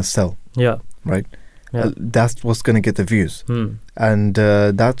is gonna sell. Yeah. Right. Yeah. That's what's gonna get the views, and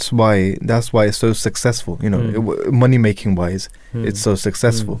that's why it's so successful. Money making wise, it's so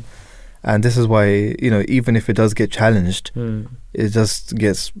successful, and this is why even if it does get challenged, it just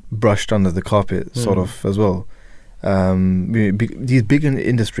gets brushed under the carpet, sort of as well. These big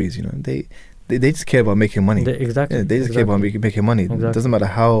industries, they just care about making money. Exactly. They just care about making money. Exactly. It doesn't matter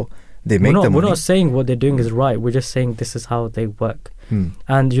how they make the money. We're not saying what they're doing is right. We're just saying this is how they work.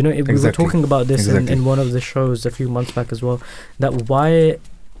 And we were Exactly. talking about this Exactly. in one of the shows a few months back as well, that why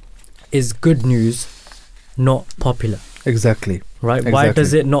is good news not popular? Exactly. Right? Why Exactly.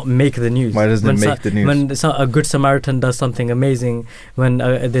 does it not make the news? Why doesn't it make the news? When a good Samaritan does something amazing, when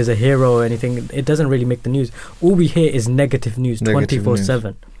there's a hero or anything, it doesn't really make the news. All we hear is negative news Negative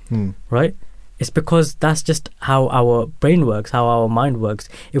 24/7. Mm. Right? It's because that's just how our brain works, how our mind works.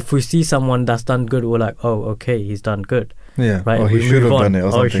 If we see someone that's done good, we're like, oh, okay, he's done good. Yeah. Right? Or he We should move have on. done it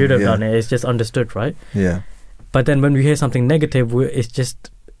or something. Or he should have yeah. done it. It's just understood, right? Yeah. But then when we hear something negative, it's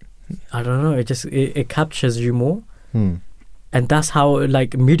just, I don't know, it captures you more. And that's how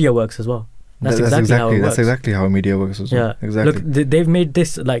media works as well. That's exactly how it works. That's exactly how media works as well. Yeah, Exactly. Look, they've made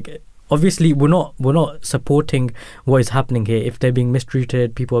this obviously we're not supporting what is happening here. If they're being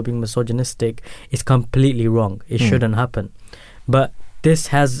mistreated, people are being misogynistic, it's completely wrong. It shouldn't happen. But this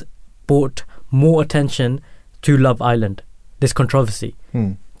has brought more attention to Love Island, this controversy.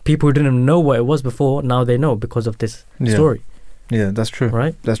 People who didn't know what it was before, now they know because of this story. Yeah, that's true.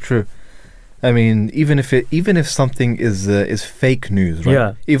 Right? That's true. I mean, even if something is fake news, right?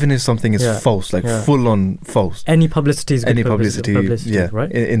 Yeah. Even if something is false, full on false. Any publicity is good Any publicity, yeah,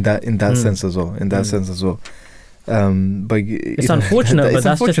 right? In that sense as well. In that sense as well. But it's unfortunate, but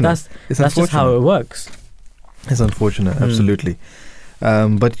that's just how it works. It's unfortunate, absolutely.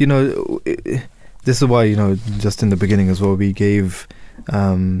 But this is why just in the beginning as well, we gave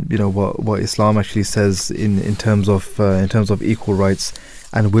what Islam actually says in terms of equal rights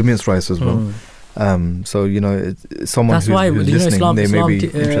and women's rights as well. So someone That's why, who's listening, Islam they may be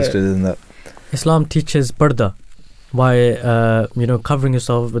interested in that. Islam teaches parda, why covering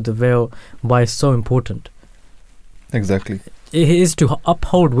yourself with the veil, why it's so important. Exactly. It is to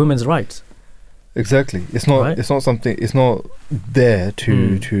uphold women's rights. Exactly. It's not. Right? It's not something. It's not there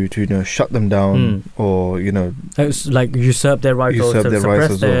to shut them down or It's like usurp their rights or to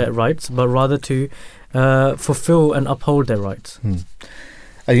suppress their rights, but rather to fulfill and uphold their rights.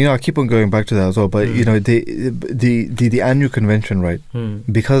 And I keep on going back to that as well. But the annual convention, right?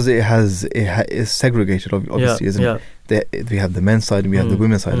 Because it's segregated, obviously, isn't it? We have the men's side and we have the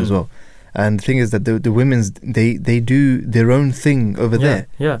women's side as well. And the thing is that the women's they do their own thing over there.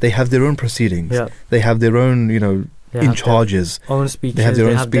 Yeah. They have their own proceedings. Yeah. They have their own in charges. Own speeches. They have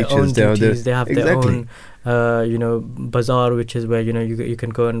their own speeches. Their own duties. They have exactly. their own bazaar, which is where you can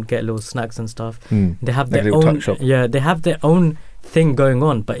go and get little snacks and stuff. They have like their own own. shop. Yeah, they have their own thing going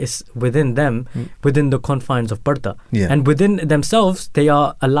on, but it's within them, within the confines of parda. Yeah. And within themselves, they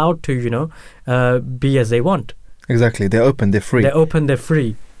are allowed to be as they want. Exactly. They're open. They're free. They're open. They're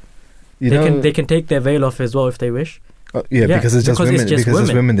free. They can take their veil off as well if they wish. Because it's just women. Because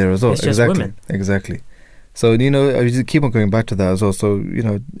there's women there as well. It's just women. Exactly. So I just keep on going back to that as well. So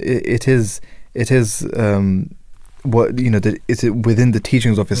it is what it's within the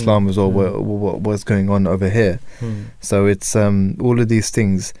teachings of Islam as well. What's going on over here? So it's all of these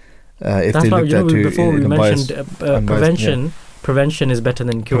things. If that's they why looked at before we mentioned prevention. Yeah. Prevention is better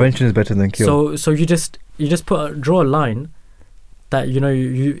than cure. Prevention is better than cure. So you just draw a line. That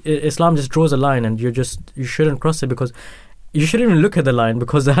Islam just draws a line, and you shouldn't cross it, because you shouldn't even look at the line,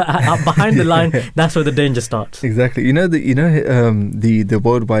 because behind the line that's where the danger starts. Exactly. The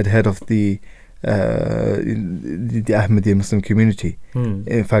worldwide head of the Ahmadiyya Muslim community.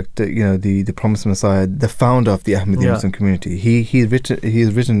 In fact, the Promised Messiah, the founder of the Ahmadiyya Muslim community.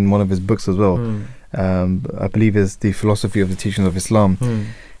 He's written one of his books as well. I believe is The Philosophy of the Teachings of Islam.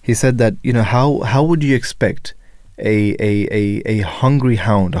 He said that how would you expect a hungry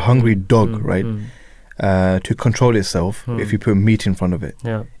hound, a hungry dog, right, to control itself if you put meat in front of it.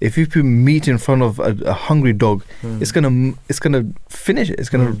 Yeah. If you put meat in front of a hungry dog, it's gonna finish it. It's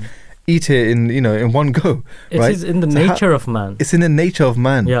gonna eat it in one go. Right? It is in the nature of man. It's in the nature of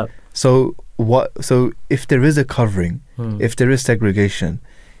man. Yeah. So if there is a covering, if there is segregation,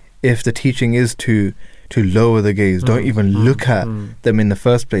 if the teaching is to lower the gaze, don't even look at them in the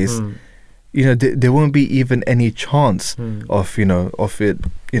first place. There won't be even any chance of it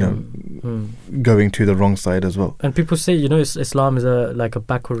going to the wrong side as well. And people say Islam is a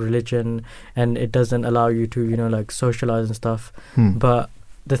backward religion, and it doesn't allow you to socialize and stuff. But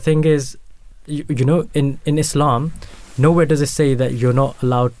the thing is, in Islam, nowhere does it say that you're not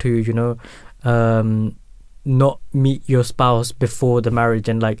allowed to not meet your spouse before the marriage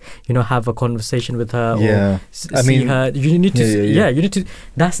and have a conversation with her or see her. You need to you need to.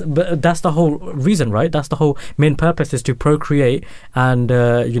 That's the whole reason, right? That's the whole main purpose, is to procreate, and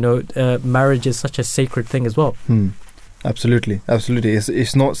marriage is such a sacred thing as well. Absolutely.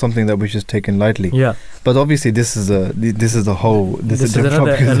 It's not something that we should take in lightly. Yeah. But obviously, this is a whole. This is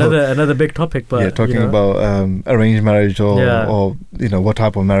another big topic. But talking about arranged marriage or what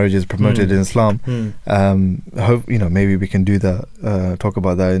type of marriage is promoted in Islam. Hope maybe we can do that. Talk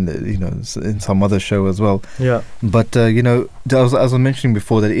about that in some other show as well. Yeah. But as I was mentioning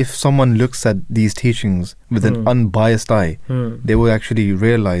before, that if someone looks at these teachings with an unbiased eye, they will actually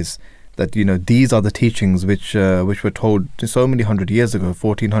realize that these are the teachings which were told so many 100 years ago,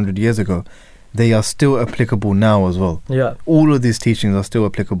 1400 years ago. They are still applicable now as well. Yeah, all of these teachings are still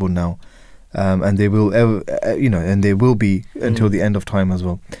applicable now, and they will and they will be until the end of time as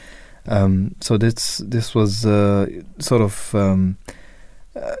well. So this was sort of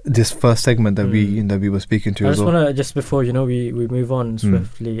this first segment that we were speaking to. I just want to, just before we move on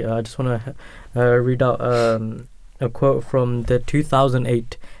swiftly, I just want to read out a quote from the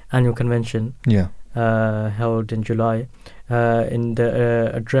 2008 annual convention. Held in July. In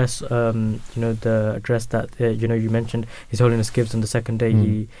the address, the address that you mentioned, His Holiness gives on the second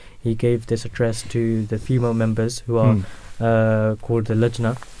day. He gave this address to the female members who are called the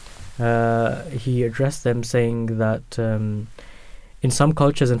Lajna. He addressed them saying that in some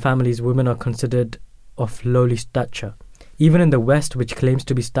cultures and families, women are considered of lowly stature. Even in the West, which claims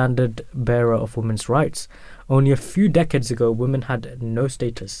to be standard bearer of women's rights, only a few decades ago, women had no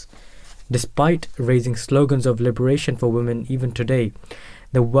status. Despite raising slogans of liberation for women, even today,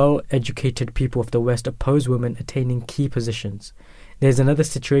 the well-educated people of the West oppose women attaining key positions. There's another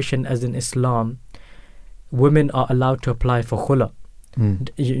situation as in Islam. Women are allowed to apply for khula.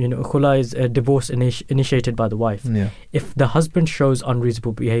 Khula is a divorce initiated by the wife. If the husband shows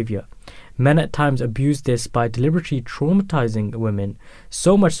unreasonable behavior, men at times abuse this by deliberately traumatizing women,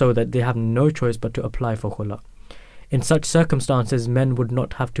 so much so that they have no choice but to apply for khula. In such circumstances, men would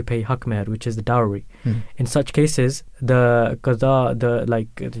not have to pay haq mehr, which is the dowry. In such cases, the qada,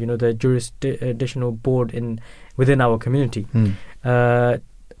 the jurisdictional board within our community, or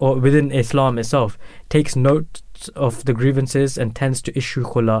within Islam itself, takes note of the grievances and tends to issue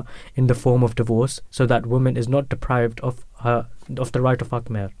khula in the form of divorce, so that woman is not deprived of the right of haq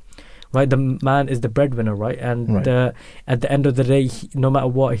mehr. Right, the man is the breadwinner, right, and at the end of the day, no matter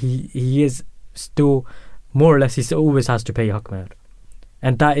what, he is still, more or less, he always has to pay haq mehr,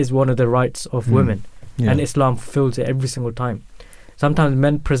 and that is one of the rights of women, and Islam fulfills it every single time. Sometimes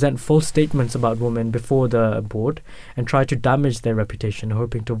men present false statements about women before the board and try to damage their reputation,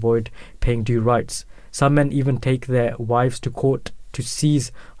 hoping to avoid paying due rights. Some men even take their wives to court to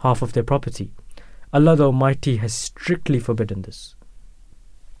seize half of their property. Allah the Almighty has strictly forbidden this.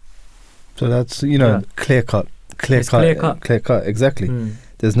 So that's clear cut, exactly.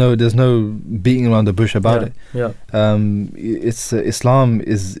 There's no beating around the bush about it. It's Islam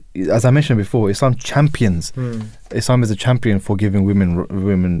is, as I mentioned before, Islam champions. Islam is a champion for giving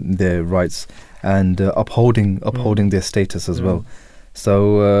women their rights and upholding their status as well.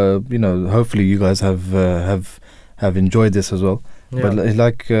 So hopefully you guys have enjoyed this as well. But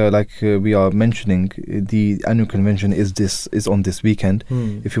like we are mentioning, the annual convention is on this weekend.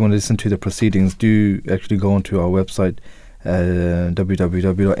 If you want to listen to the proceedings, do actually go onto our website,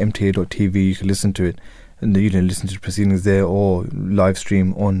 www.mta.tv. You can listen to it, and you can listen to the proceedings there, or live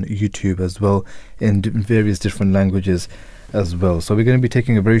stream on YouTube as well in various different languages as well. So we're going to be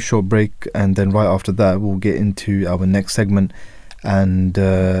taking a very short break, and then right after that we'll get into our next segment, and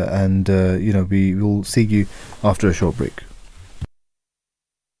we will see you after a short break.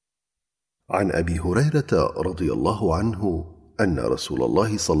 عن أبي هريرة رضي الله عنه أن رسول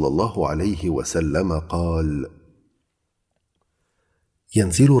الله صلى الله عليه وسلم قال: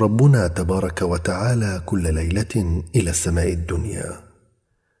 ينزل ربنا تبارك وتعالى كل ليلة إلى السماء الدنيا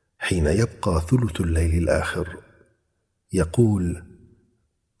حين يبقى ثلث الليل الآخر، يقول: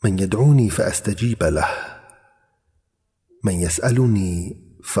 من يدعوني فأستجيب له، من يسألني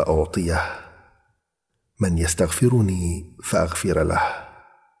فأعطيه، من يستغفرني فأغفر له.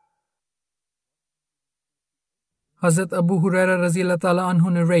 Hazrat Abu Hurairah radhiyallahu ta'ala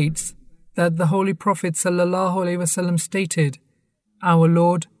anhu narrates that the Holy Prophet sallallahu alaihi wasallam stated, "Our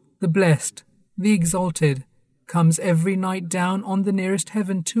Lord, the Blessed, the Exalted, comes every night down on the nearest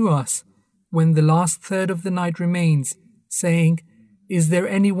heaven to us when the last third of the night remains, saying, 'Is there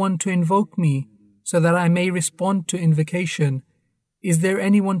anyone to invoke me so that I may respond to invocation? Is there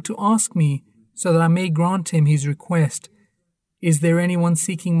anyone to ask me so that I may grant him his request? Is there anyone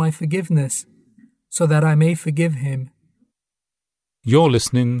seeking my forgiveness so that I may forgive him?'" You're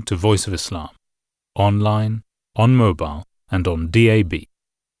listening to Voice of Islam, online, on mobile, and on DAB.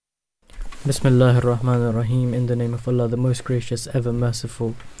 Bismillahir Rahmanir Rahim. In the name of Allah, the most gracious, ever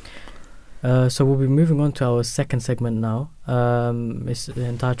merciful. So we'll be moving on to our second segment now. It's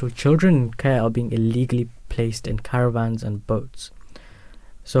entitled "Children in Care Are Being Illegally Placed in Caravans and Boats."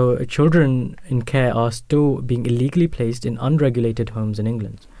 So children in care are still being illegally placed in unregulated homes in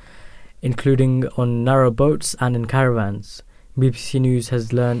England, including on narrow boats and in caravans. BBC News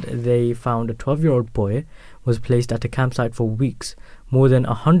has learned they found a 12-year-old boy was placed at a campsite for weeks, more than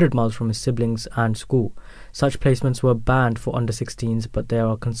 100 miles from his siblings and school. Such placements were banned for under-16s, but there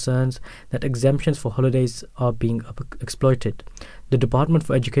are concerns that exemptions for holidays are being exploited. The Department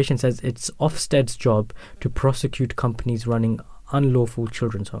for Education says it's Ofsted's job to prosecute companies running unlawful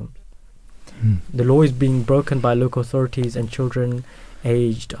children's homes. The law is being broken by local authorities, and children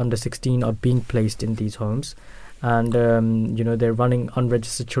aged under 16 are being placed in these homes. And they're running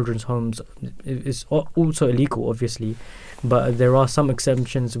unregistered children's homes. It's also illegal, obviously, but there are some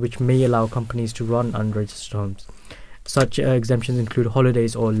exemptions which may allow companies to run unregistered homes. Such exemptions include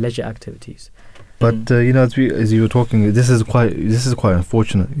holidays or leisure activities. But as you were talking, this is quite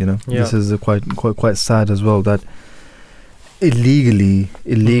unfortunate. Yeah. This is quite sad as well, that illegally,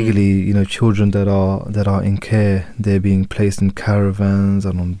 children that are in care, they're being placed in caravans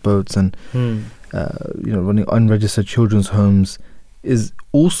and on boats, and running unregistered children's homes is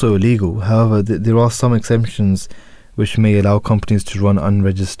also illegal. However, there are some exemptions which may allow companies to run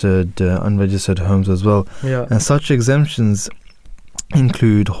unregistered homes as well. Yeah. And such exemptions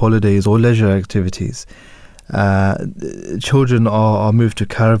include holidays or leisure activities. Children are moved to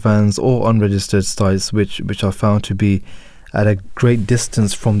caravans or unregistered sites which are found to be at a great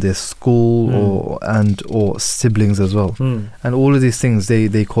distance from their school or siblings as well. And all of these things,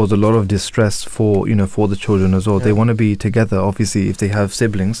 they cause a lot of distress for the children as well. Yeah. They want to be together. Obviously, if they have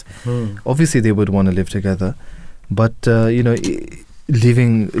siblings, obviously they would want to live together. But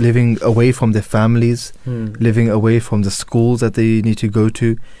living away from their families, living away from the schools that they need to go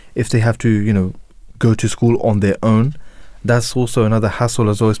to, if they have to go to school on their own, that's also another hassle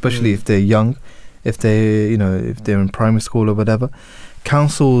as well, especially if they're young. If they're in primary school or whatever,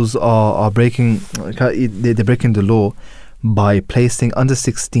 councils are breaking the law by placing under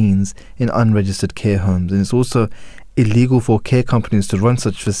 16s in unregistered care homes, and it's also illegal for care companies to run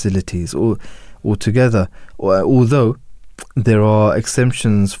such facilities altogether. Although there are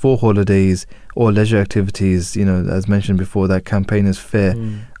exemptions for holidays or leisure activities, as mentioned before, that campaigners fear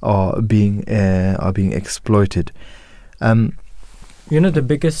are being exploited. The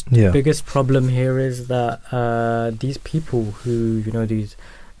biggest problem here is that these people who, these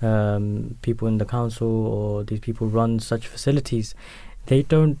people in the council or these people run such facilities, they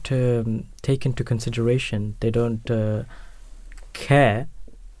don't take into consideration, they don't care,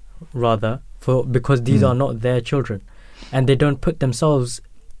 rather, because these are not their children, and they don't put themselves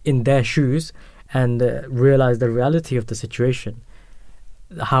in their shoes and realize the reality of the situation,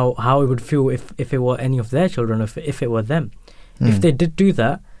 how it would feel if it were any of their children, if it were them. If they did do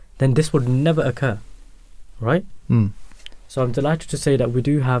that, then this would never occur, right? So I'm delighted to say that we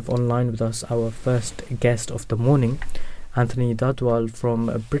do have online with us our first guest of the morning, Anthony Dadwal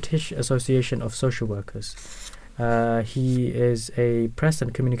from British Association of Social Workers. He is a press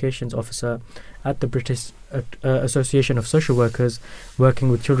and communications officer at the British Association of Social Workers, working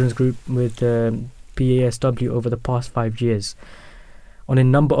with children's group with BASW over the past 5 years on a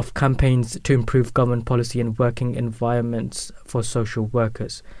number of campaigns to improve government policy and working environments for social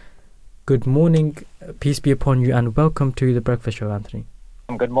workers. Good morning, peace be upon you, and welcome to The Breakfast Show, Anthony.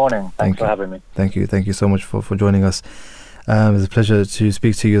 Good morning. Thanks for having me. Thank you so much for joining us. It's a pleasure to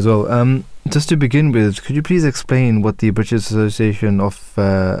speak to you as well. Just to begin with, could you please explain what the British Association of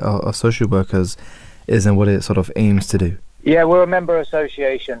Social Workers is and what it sort of aims to do? Yeah, we're a member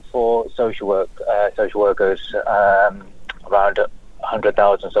association for social workers, around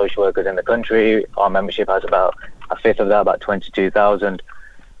 100,000 social workers in the country. Our membership has about a fifth of that, about 22,000.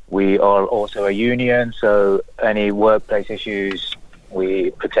 We are also a union, so any workplace issues, we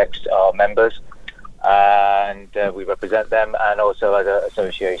protect our members and we represent them. And also as an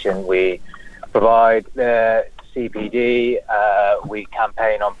association, we provide CPD, we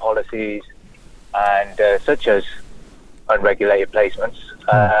campaign on policies and such as unregulated placements,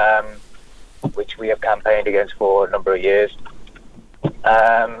 which we have campaigned against for a number of years.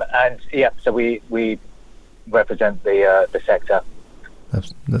 So we represent the sector.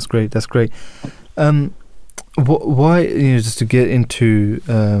 That's great. Why, just to get into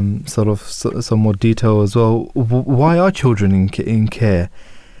some more detail as well, why are children in care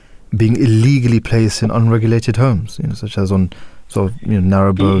being illegally placed in unregulated homes, such as on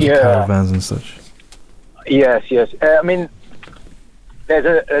narrow boats, caravans and such? Yes. I mean,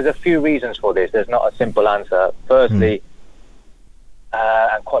 there's a few reasons for this. There's not a simple answer. Firstly,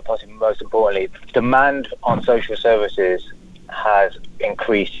 and quite possibly most importantly, demand on social services has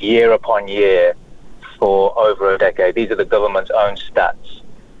increased year upon year for over a decade. These are the government's own stats.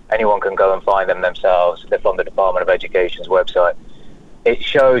 Anyone can go and find them themselves. They're from the Department of Education's website. It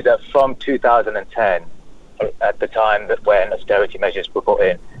shows that from 2010, at the time that when austerity measures were put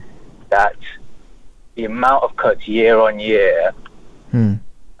in, that the amount of cuts year on year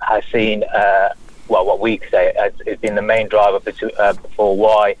has seen, what we say has been the main driver for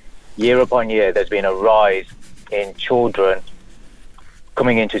why year upon year there's been a rise in children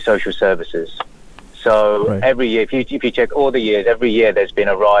coming into social services. So every year, if you check all the years, every year there's been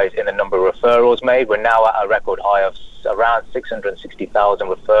a rise in the number of referrals made. We're now at a record high of around 660,000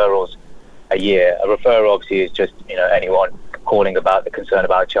 referrals a year. A referral obviously is just anyone calling about the concern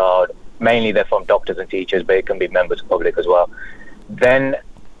about a child. Mainly they're from doctors and teachers, but it can be members of the public as well. Then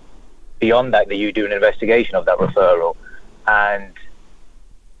beyond that, you do an investigation of that referral, and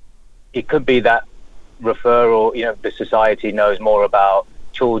it could be that referral, the society knows more about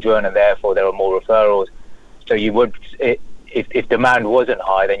children and therefore there are more referrals. So you would, if demand wasn't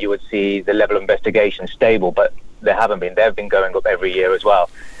high, then you would see the level of investigation stable, but there haven't been. They've been going up every year as well.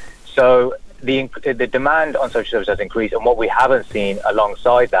 So the demand on social services has increased, and what we haven't seen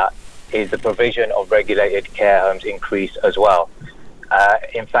alongside that is the provision of regulated care homes increase as well.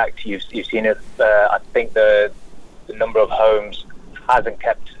 In fact, you've seen it. I think the number of homes hasn't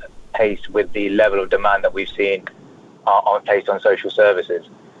kept pace with the level of demand that we've seen based on social services.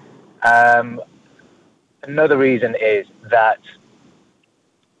 Another reason is that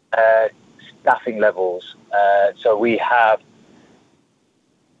staffing levels. So we have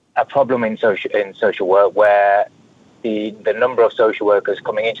a problem in social work where the number of social workers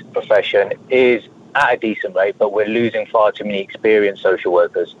coming into the profession is at a decent rate, but we're losing far too many experienced social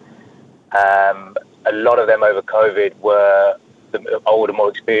workers. A lot of them over COVID were the older, more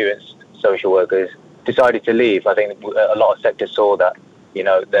experienced social workers decided to leave. I think a lot of sectors saw that,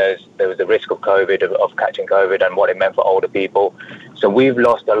 there was the risk of COVID, of catching COVID and what it meant for older people. So we've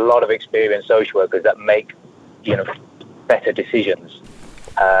lost a lot of experienced social workers that make, better decisions,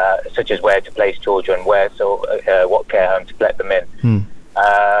 such as where to place children, what care home to let them in.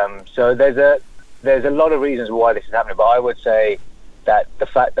 So there's a lot of reasons why this is happening, but I would say that the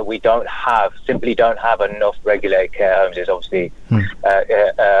fact that we simply don't have enough regulated care homes is obviously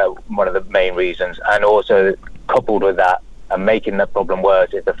one of the main reasons. And also coupled with that and making the problem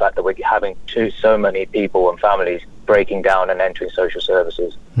worse is the fact that we're having so many people and families breaking down and entering social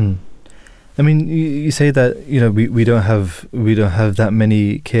services. I mean, you say that we don't have that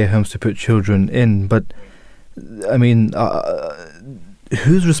many care homes to put children in, but I mean,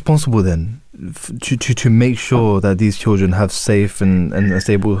 who's responsible then to make sure that these children have safe and a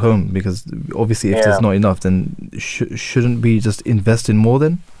stable home? Because obviously, if there's not enough, then shouldn't we just invest in more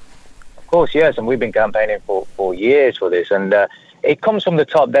then? Of course, yes, and we've been campaigning for years for this, and it comes from the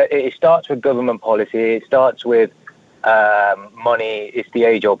top. It starts with government policy. It starts with money. It's the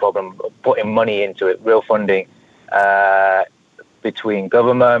age-old problem, putting money into it, real funding between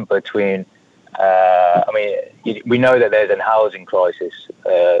government, we know that there's a housing crisis.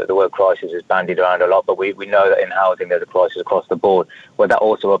 The word crisis is bandied around a lot, but we know that in housing there's a crisis across the board, where that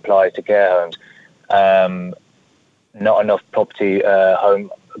also applies to care homes. Not enough property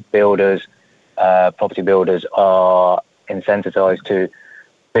builders are incentivized to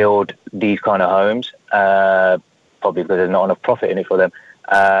build these kind of homes, probably because there's not enough profit in it for them.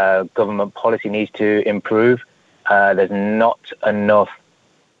 Government policy needs to improve. There's not enough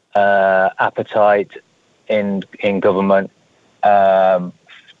appetite in government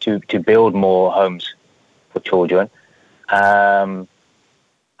to build more homes for children, and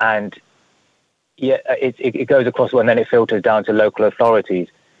it goes across, and then it filters down to local authorities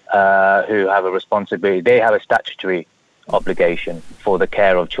who have a responsibility. They have a statutory obligation for the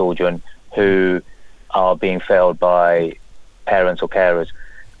care of children who are being failed by parents or carers,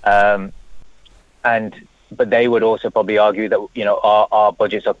 but they would also probably argue that our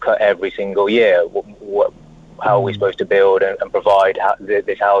budgets are cut every single year. How are we supposed to build and provide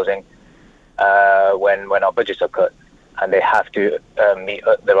this housing when our budgets are cut, and they have to meet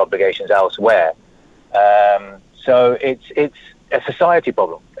their obligations elsewhere? So it's a society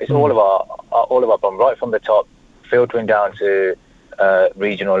problem. It's all of our problem, right from the top, filtering down to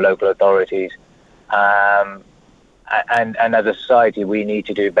regional, local authorities. And as a society, we need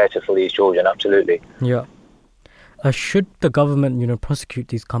to do better for these children. Absolutely. Yeah. Should the government, prosecute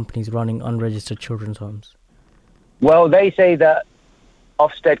these companies running unregistered children's homes? Well, they say that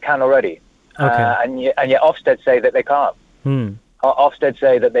Ofsted can already, and yet Ofsted say that they can't. Ofsted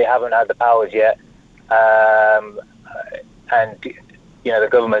say that they haven't had the powers yet, and the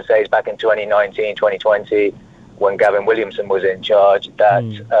government says back in 2019, 2020, when Gavin Williamson was in charge, that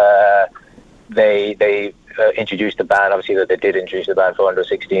they introduced the ban. Obviously, that they did introduce the ban for under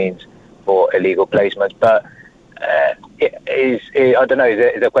 16s for illegal placements. But I don't know,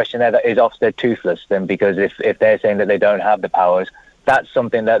 is a question there that is Ofsted toothless then? Because if they're saying that they don't have the powers, that's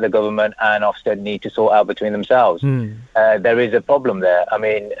something that the government and Ofsted need to sort out between themselves. There is a problem there. I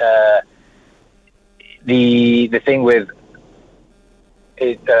mean, the thing with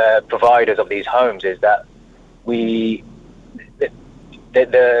providers of these homes is that the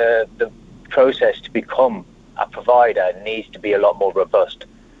process to become a provider needs to be a lot more robust,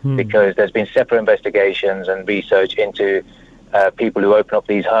 because there's been separate investigations and research into people who open up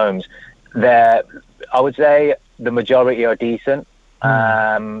these homes. I would say the majority are decent.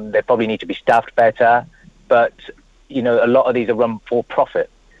 They probably need to be staffed better, but a lot of these are run for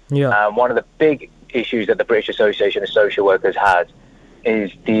profit. One of the big issues that the British Association of Social Workers has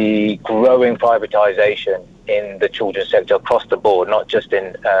is the growing privatisation in the children's sector across the board, not just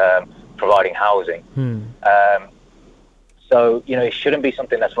in providing housing. So it shouldn't be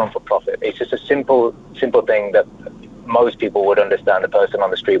something that's run for profit. It's just a simple thing that most people would understand. The person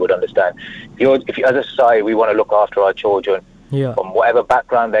on the street would understand. If you, as a society, we want to look after our children from whatever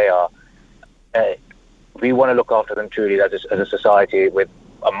background they are. We want to look after them truly as a society with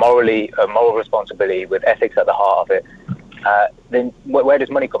a moral responsibility, with ethics at the heart of it. Then where does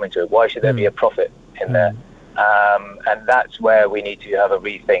money come into it? Why should there be a profit in there? And that's where we need to have a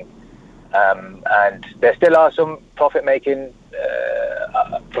rethink. And there still are some profit-making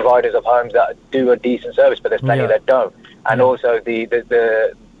providers of homes that do a decent service, but there's plenty that don't. And also the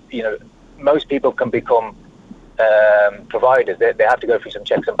most people can become providers. They have to go through some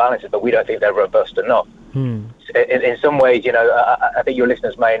checks and balances, but we don't think they're robust enough. In some ways, I think your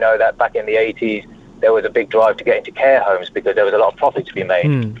listeners may know that back in the 80s, there was a big drive to get into care homes because there was a lot of profit to be made.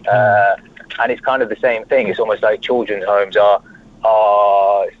 And it's kind of the same thing. It's almost like children's homes are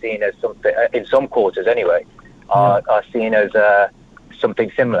seen as something, in some quarters anyway, are seen as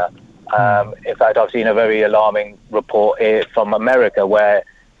something similar. In fact, I've seen a very alarming report from America where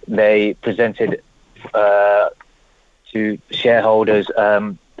they presented to shareholders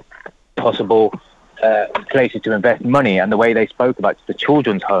possible places to invest money, and the way they spoke about the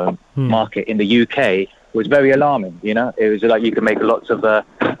children's home market in the UK was very alarming. It was like you could make lots of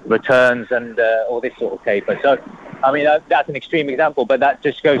returns and all this sort of caper. So, I mean, that's an extreme example, but that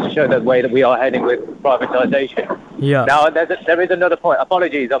just goes to show the way that we are heading with privatisation. Now, there is another point.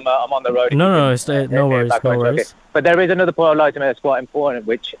 Apologies, I'm on the road. No worries. Okay. But there is another point I'd like to make that's quite important,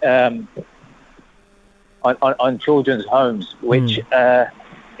 which on children's homes, which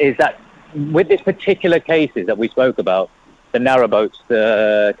is that with this particular cases that we spoke about, the narrowboats,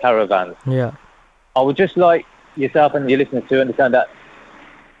 the caravans, I would just like yourself and your listeners to understand that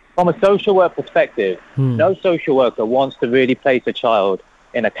from a social work perspective, no social worker wants to really place a child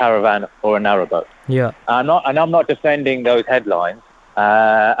in a caravan or a narrowboat. I'm not defending those headlines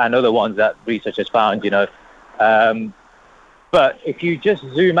and other ones that research has found, but if you just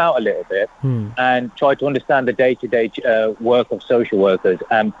zoom out a little bit and try to understand the day-to-day work of social workers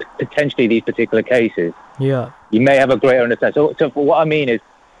and potentially these particular cases, you may have a greater understanding. So what I mean is,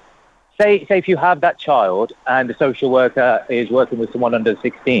 say if you have that child and the social worker is working with someone under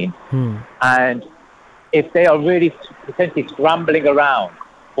 16, and if they are really potentially scrambling around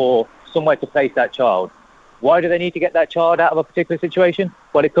for somewhere to place that child, why do they need to get that child out of a particular situation?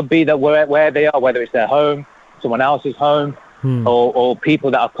 Well, it could be that where they are, whether it's their home, someone else's home, or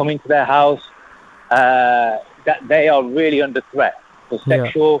people that are coming to their house, that they are really under threat for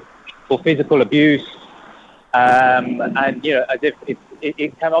sexual, for physical abuse, and as if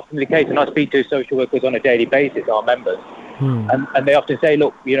it can often be the case. And I speak to social workers on a daily basis, our members, and they often say,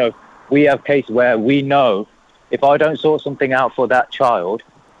 look, we have cases where we know if I don't sort something out for that child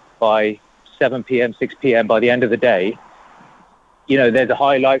by 7 p.m., 6 p.m. by the end of the day, there's a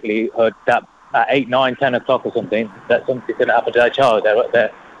high likelihood that at 8, 9, 10 o'clock or something, that something's going to happen to that child.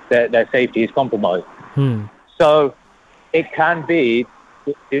 Their safety is compromised. So it can be,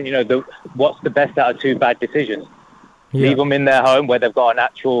 what's the best out of two bad decisions? Leave them in their home where they've got an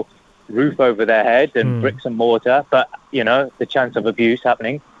actual roof over their head and bricks and mortar, but, the chance of abuse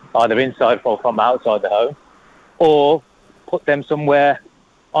happening either inside or from outside the home, or put them somewhere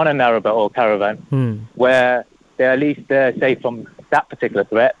on a narrowboat or caravan where they're at least safe from that particular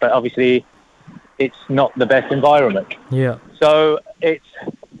threat, but obviously it's not the best environment. So it's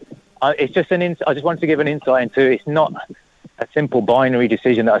just I just wanted to give an insight into, it's not a simple binary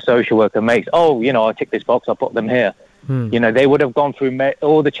decision that a social worker makes. I tick this box, I'll put them here. They would have gone through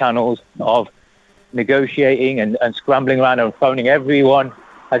all the channels of negotiating and scrambling around and phoning everyone.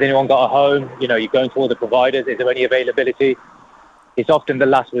 Has anyone got a home? You know, you're going to all the providers. Is there any availability? It's often the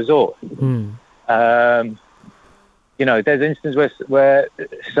last resort. You know, there's instances where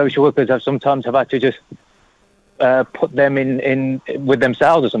social workers have sometimes had to just put them in with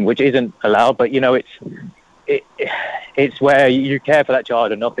themselves or something, which isn't allowed. But, you know, it's where you care for that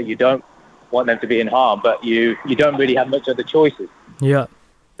child enough that you don't want them to be in harm, but you don't really have much other choices. Yeah.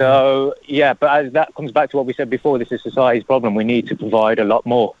 So, yeah, but as that comes back to what we said before, this is society's problem. We need to provide a lot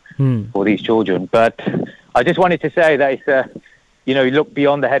more for these children. But I just wanted to say that it's, you know, you look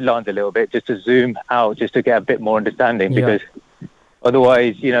beyond the headlines a little bit, just to zoom out, just to get a bit more understanding, because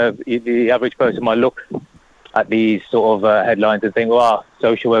otherwise, you know, the average person might look at these sort of headlines and think, wow,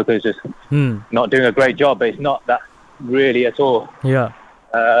 social workers just not doing a great job, but it's not that really at all. Yeah.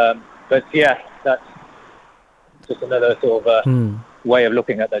 But yeah, that's just another sort of way of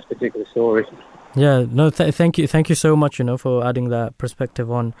looking at that particular story. Yeah, no, thank you so much, you know, for adding that perspective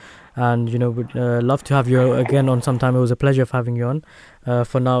on, and you know, would love to have you again on sometime. It was a pleasure of having you on.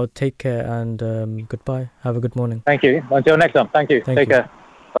 For now, take care and goodbye. Have a good morning. Thank you. Until next time. Thank you. Take care.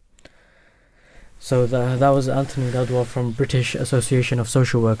 So that was Anthony Dadwar from British Association of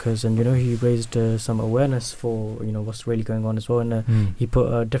Social Workers, and you know, he raised some awareness for, you know, what's really going on as well, and he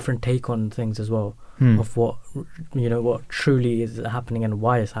put a different take on things as well of what, you know, what truly is happening and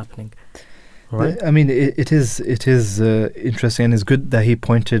why it's happening. Right. I mean, it is interesting, and it's good that he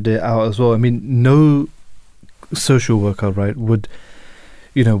pointed it out as well. I mean, no social worker, right, would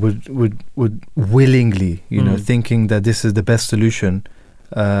willingly, you know, thinking that this is the best solution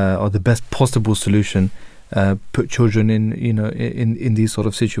or the best possible solution, put children in, you know, in these sort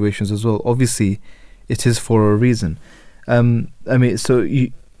of situations as well. Obviously, it is for a reason. I mean, so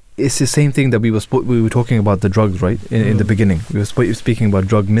it's the same thing that we were talking about the drugs, right? In the beginning, we were speaking about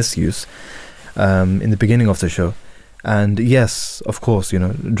drug misuse. In the beginning of the show, and yes, of course, you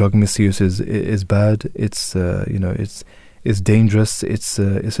know, drug misuse is bad. It's you know, it's dangerous. It's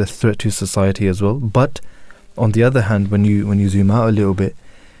a threat to society as well. But on the other hand, when you zoom out a little bit,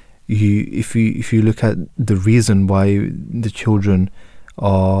 if you look at the reason why the children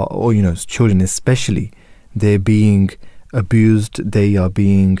are, or you know, children especially, they're being abused, they are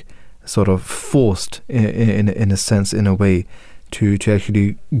being sort of forced in a sense, in a way, to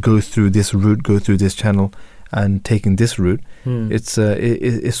actually go through this route, go through this channel, and taking this route. It's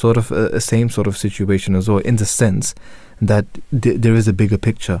sort of a same sort of situation as well, in the sense that there is a bigger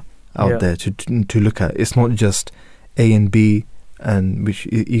picture out there to look at. It's not just A and B, and which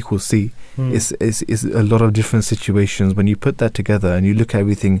equals C. It's a lot of different situations. When you put that together and you look at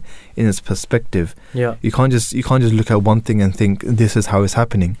everything in its perspective, you can't just look at one thing and think this is how it's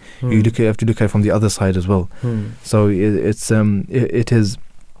happening. You have to look at it from the other side as well. So it is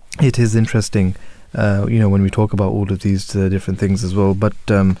interesting, you know, when we talk about all of these different things as well. But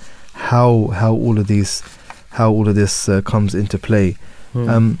how all of this comes into play.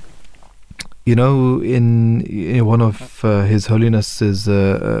 You know, in one of His Holiness's,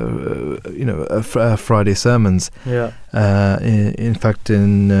 you know, Friday sermons. In fact,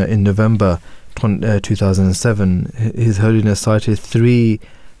 in November 2007, His Holiness cited 3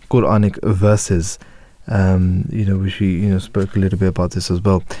 Quranic verses. You know, which we, you know, spoke a little bit about this as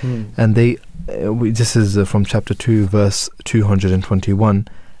well. And this is from chapter 2, verse 221.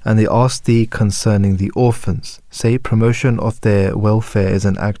 And they ask thee concerning the orphans. Say, promotion of their welfare is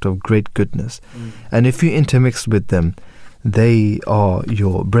an act of great goodness. And if you intermix with them, they are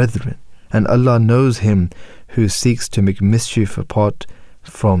your brethren. And Allah knows him who seeks to make mischief apart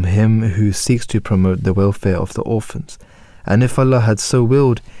from him who seeks to promote the welfare of the orphans. And if Allah had so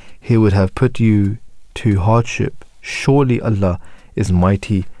willed, He would have put you to hardship. Surely Allah is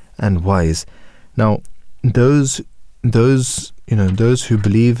mighty and wise. Now, those who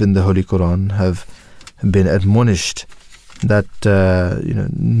believe in the Holy Quran have been admonished that you know,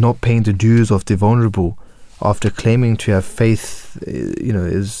 not paying the dues of the vulnerable after claiming to have faith, you know,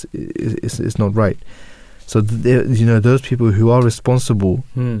 is not right. So you know, those people who are responsible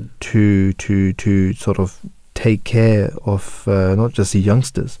to sort of take care of not just the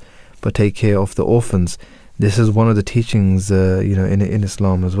youngsters, but take care of the orphans. This is one of the teachings, you know, in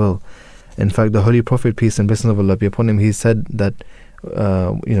Islam as well. In fact, the Holy Prophet, peace and blessings of Allah be upon him, he said that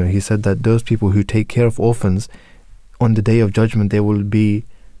those people who take care of orphans, on the day of judgment, they will be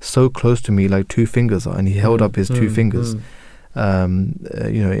so close to me like 2 fingers are. And he held up his 2 fingers, you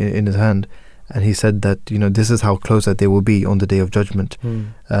know, in his hand, and he said that, you know, this is how close that they will be on the day of judgment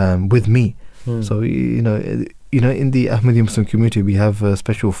with me. So you know, in the Ahmadiyya Muslim community, we have a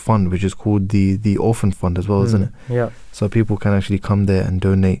special fund which is called the Orphan Fund as well, isn't it? Yeah. So people can actually come there and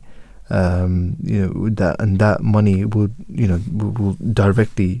donate that money will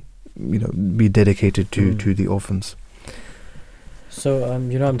directly be dedicated to the orphans. So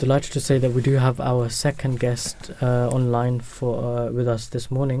I'm delighted to say that we do have our second guest online with us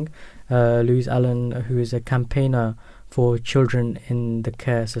this morning, Louise Allen, who is a campaigner for children in the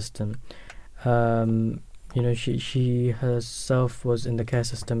care system. She herself was in the care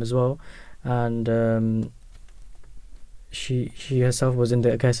system as well, and she herself was in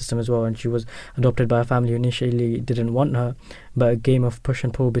the care system as well, and she was adopted by a family who initially didn't want her, but a game of push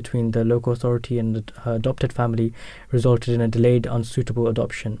and pull between the local authority and her adopted family resulted in a delayed, unsuitable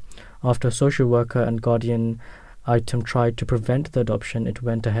adoption. After a social worker and guardian item tried to prevent the adoption, it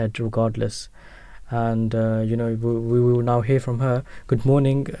went ahead regardless. And we will now hear from her. Good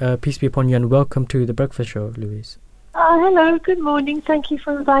morning, peace be upon you, and welcome to the Breakfast Show, Louise. Hello, good morning. Thank you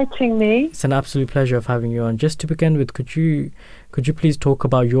for inviting me. It's an absolute pleasure of having you on. Just to begin with, could you please talk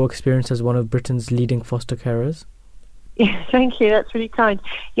about your experience as one of Britain's leading foster carers? Yeah, thank you. That's really kind.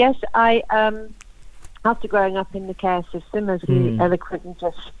 Yes, I after growing up in the care system, as you eloquently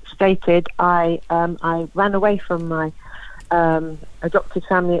just stated, I ran away from my adopted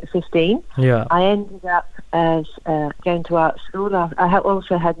family at 15. Yeah. I ended up as going to art school. I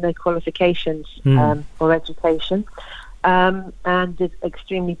also had no qualifications or education, and did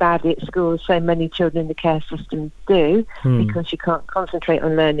extremely badly at school, as so many children in the care system do, because you can't concentrate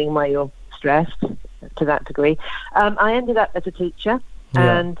on learning while you're stressed to that degree. I ended up as a teacher,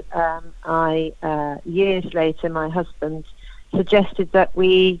 and I years later, my husband suggested that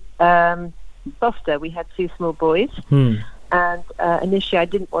we foster. We had 2 small boys. And initially I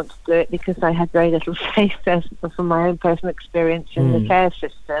didn't want to do it because I had very little faith from my own personal experience in the care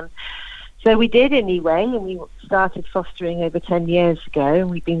system. So we did anyway, and we started fostering over 10 years ago,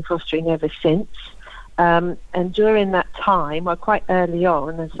 and we've been fostering ever since. And during that time, or quite early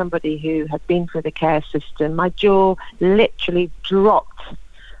on, as somebody who had been through the care system, my jaw literally dropped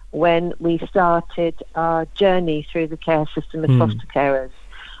when we started our journey through the care system as foster carers.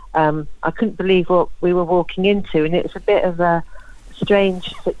 I couldn't believe what we were walking into, and it was a bit of a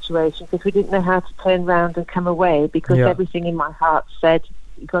strange situation because we didn't know how to turn around and come away, because everything in my heart said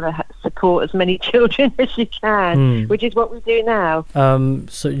you've got to support as many children as you can, which is what we do now.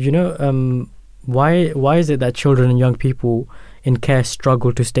 Why is it that children and young people in care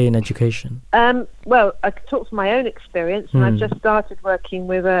struggle to stay in education? Well, I could talk from my own experience, and I've just started working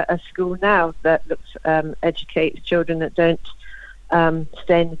with a school now that educates children that don't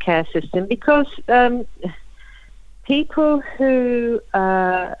stay in the care system, because people who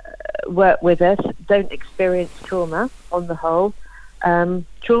work with us don't experience trauma on the whole.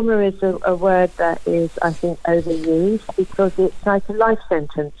 Trauma is a word that is, I think, overused because it's like a life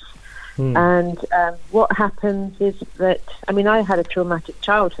sentence. And what happens is that, I mean, I had a traumatic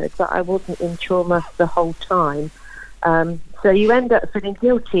childhood, but I wasn't in trauma the whole time. So you end up feeling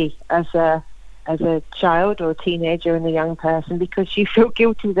guilty as a child or a teenager and a young person, because you feel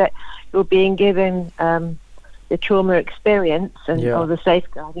guilty that you're being given the trauma experience and or the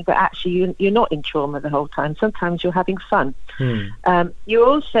safeguarding, but actually you're not in trauma the whole time. Sometimes you're having fun. You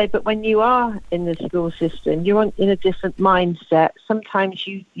also, but when you are in the school system, you're in a different mindset. Sometimes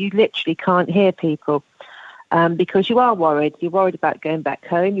you literally can't hear people because you are worried. You're worried about going back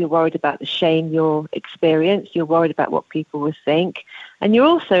home. You're worried about the shame you'll experience. You're worried about what people will think. And you're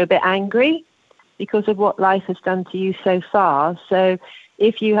also a bit angry because of what life has done to you so far. So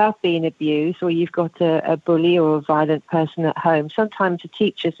if you have been abused, or you've got a bully or a violent person at home, sometimes the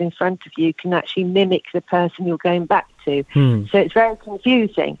teachers in front of you can actually mimic the person you're going back to. So it's very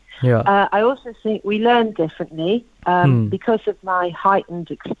confusing. I also think we learn differently. Because of my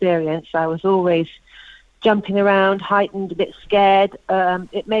heightened experience, I was always jumping around, heightened, a bit scared.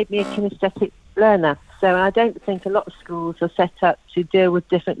 It made me a kinesthetic learner. So I don't think a lot of schools are set up to deal with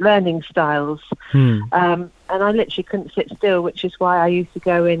different learning styles. And I literally couldn't sit still, which is why I used to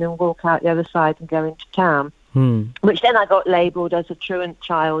go in and walk out the other side and go into town, which then I got labelled as a truant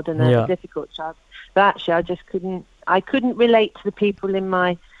child and a difficult child. But actually I couldn't relate to the people in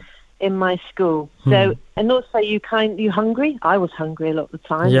my school. So, and also you're hungry. I was hungry a lot of the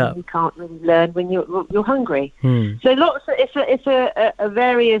time. You can't really learn when you're hungry. So it's a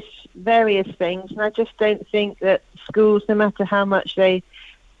various things, and I just don't think that schools, no matter how much they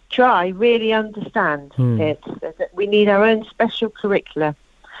try, really understand it. That we need our own special curricula.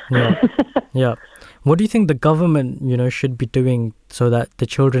 What do you think the government, should be doing so that the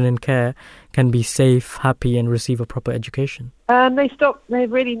children in care can be safe, happy, and receive a proper education? They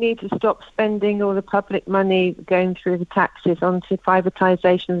really need to stop spending all the public money going through the taxes onto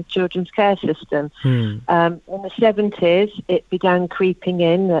privatisation of the children's care system. In the 70s, it began creeping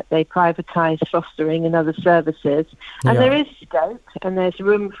in that they privatised fostering and other services. And there is scope and there's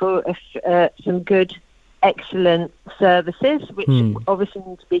room for some good, excellent services, which obviously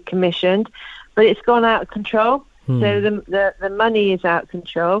need to be commissioned. But it's gone out of control. So the money is out of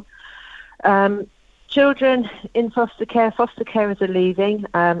control. Children in foster carers are leaving.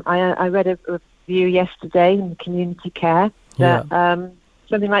 I read a review yesterday in community care that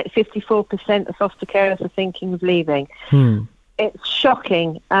something like 54% of foster carers are thinking of leaving. It's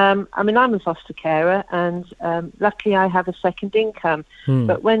shocking. I'm a foster carer, and luckily I have a second income.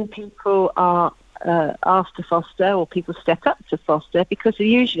 But when people are asked to foster, or people step up to foster, because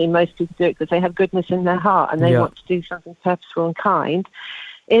usually most people do it because they have goodness in their heart and they want to do something purposeful and kind,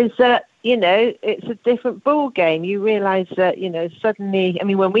 is that, it's a different ball game. You realise that, suddenly,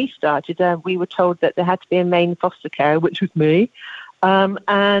 when we started, we were told that there had to be a main foster carer, which was me, and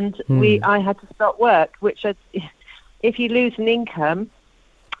I had to stop work, which if you lose an income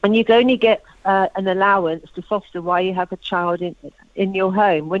and you only get an allowance to foster while you have a child in your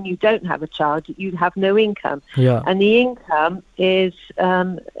home, when you don't have a child, you have no income. And the income is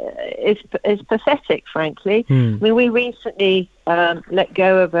pathetic, frankly. We recently let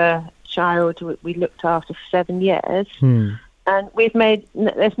go of a child we looked after for 7 years, and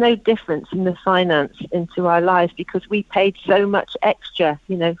there's no difference in the finance into our lives because we paid so much extra,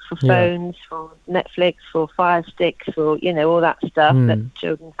 for phones, for Netflix, for Fire Sticks, for all that stuff that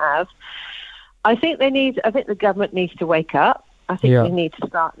children have. I think the government needs to wake up. I think they need to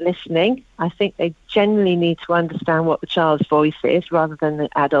start listening. I think they genuinely need to understand what the child's voice is rather than the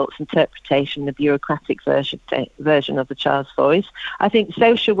adult's interpretation, the bureaucratic version of the child's voice. I think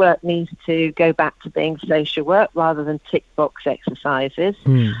social work needs to go back to being social work rather than tick box exercises.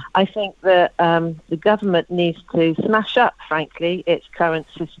 I think that the government needs to smash up, frankly, its current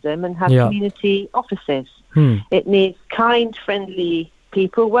system and have community offices. It needs kind, friendly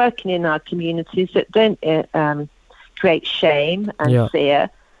people working in our communities that don't create shame and fear,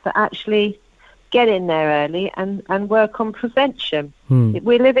 but actually get in there early and work on prevention.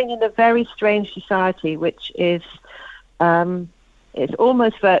 We're living in a very strange society, which is it's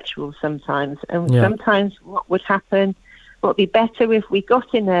almost virtual sometimes. And sometimes what would be better if we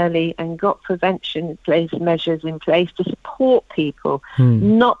got in early and got prevention measures in place to support people,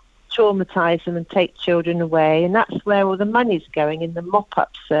 not traumatise them and take children away. And that's where all the money's going, in the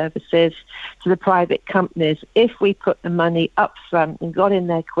mop-up services to the private companies. If we put the money up front and got in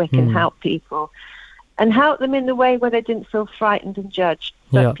there quick and help people and help them in the way where they didn't feel frightened and judged.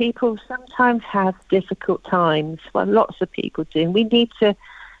 But people sometimes have difficult times. Well, lots of people do. And we need to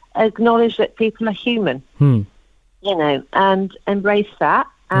acknowledge that people are human, and embrace that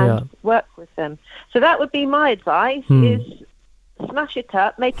and work with them. So that would be my advice, is smash it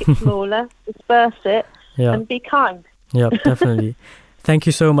up, make it smaller, disperse it, and be kind. Definitely. Thank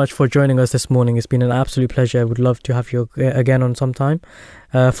you so much for joining us this morning. It's been an absolute pleasure. I would love to have you again on some time.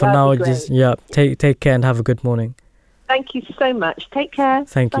 For now, just take care and have a good morning. Thank you so much. Take care.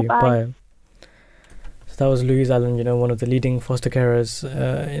 Thank you. Bye. So that was Louise Allen, one of the leading foster carers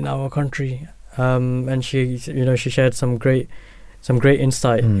in our country, and she shared some great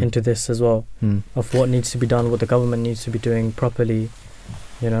insight into this as well, of what needs to be done, what the government needs to be doing properly,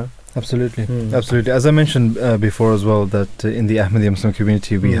 Absolutely. As I mentioned before as well, that in the Ahmadiyya Muslim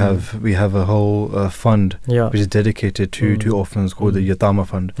community we have a whole fund which is dedicated to orphans, called the Yatama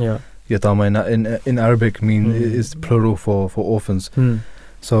Fund. Yatama in Arabic is plural for orphans.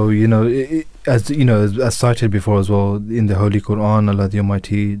 So as cited before as well, in the Holy Quran, Allah the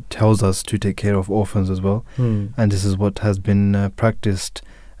Almighty tells us to take care of orphans as well, and this is what has been practiced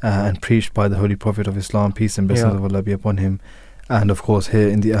and preached by the Holy Prophet of Islam, peace and blessings of Allah be upon him, and of course here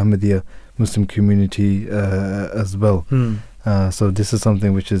in the Ahmadiyya Muslim community as well. So this is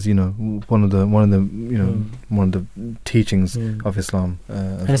something which is one of the teachings of Islam.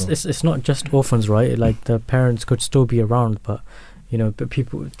 And it's not just orphans, right? Like the parents could still be around, but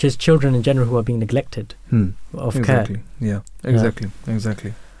people, just children in general who are being neglected of care.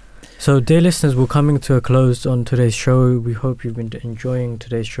 Exactly. So, dear listeners, we're coming to a close on today's show. We hope you've been enjoying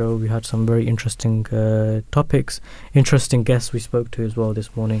today's show. We had some very interesting topics, interesting guests we spoke to as well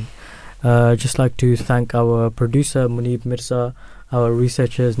this morning. Just like to thank our producer, Munib Mirza, our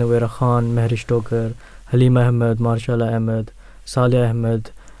researchers, Nawera Khan, Mehrish Dogar, Halima Ahmed, Marshala Ahmed, Salih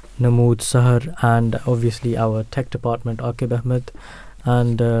Ahmed, Namood Sahar, and obviously our tech department, Aqib Ahmed,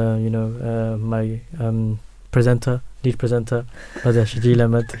 and my presenter, lead presenter, Brother Shajeel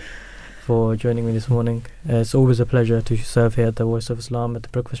Ahmed, for joining me this morning. It's always a pleasure to serve here at the Voice of Islam at the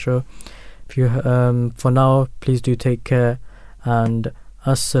Breakfast Show. If you, for now, please do take care, and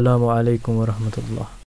Assalamu alaikum wa rahmatullah.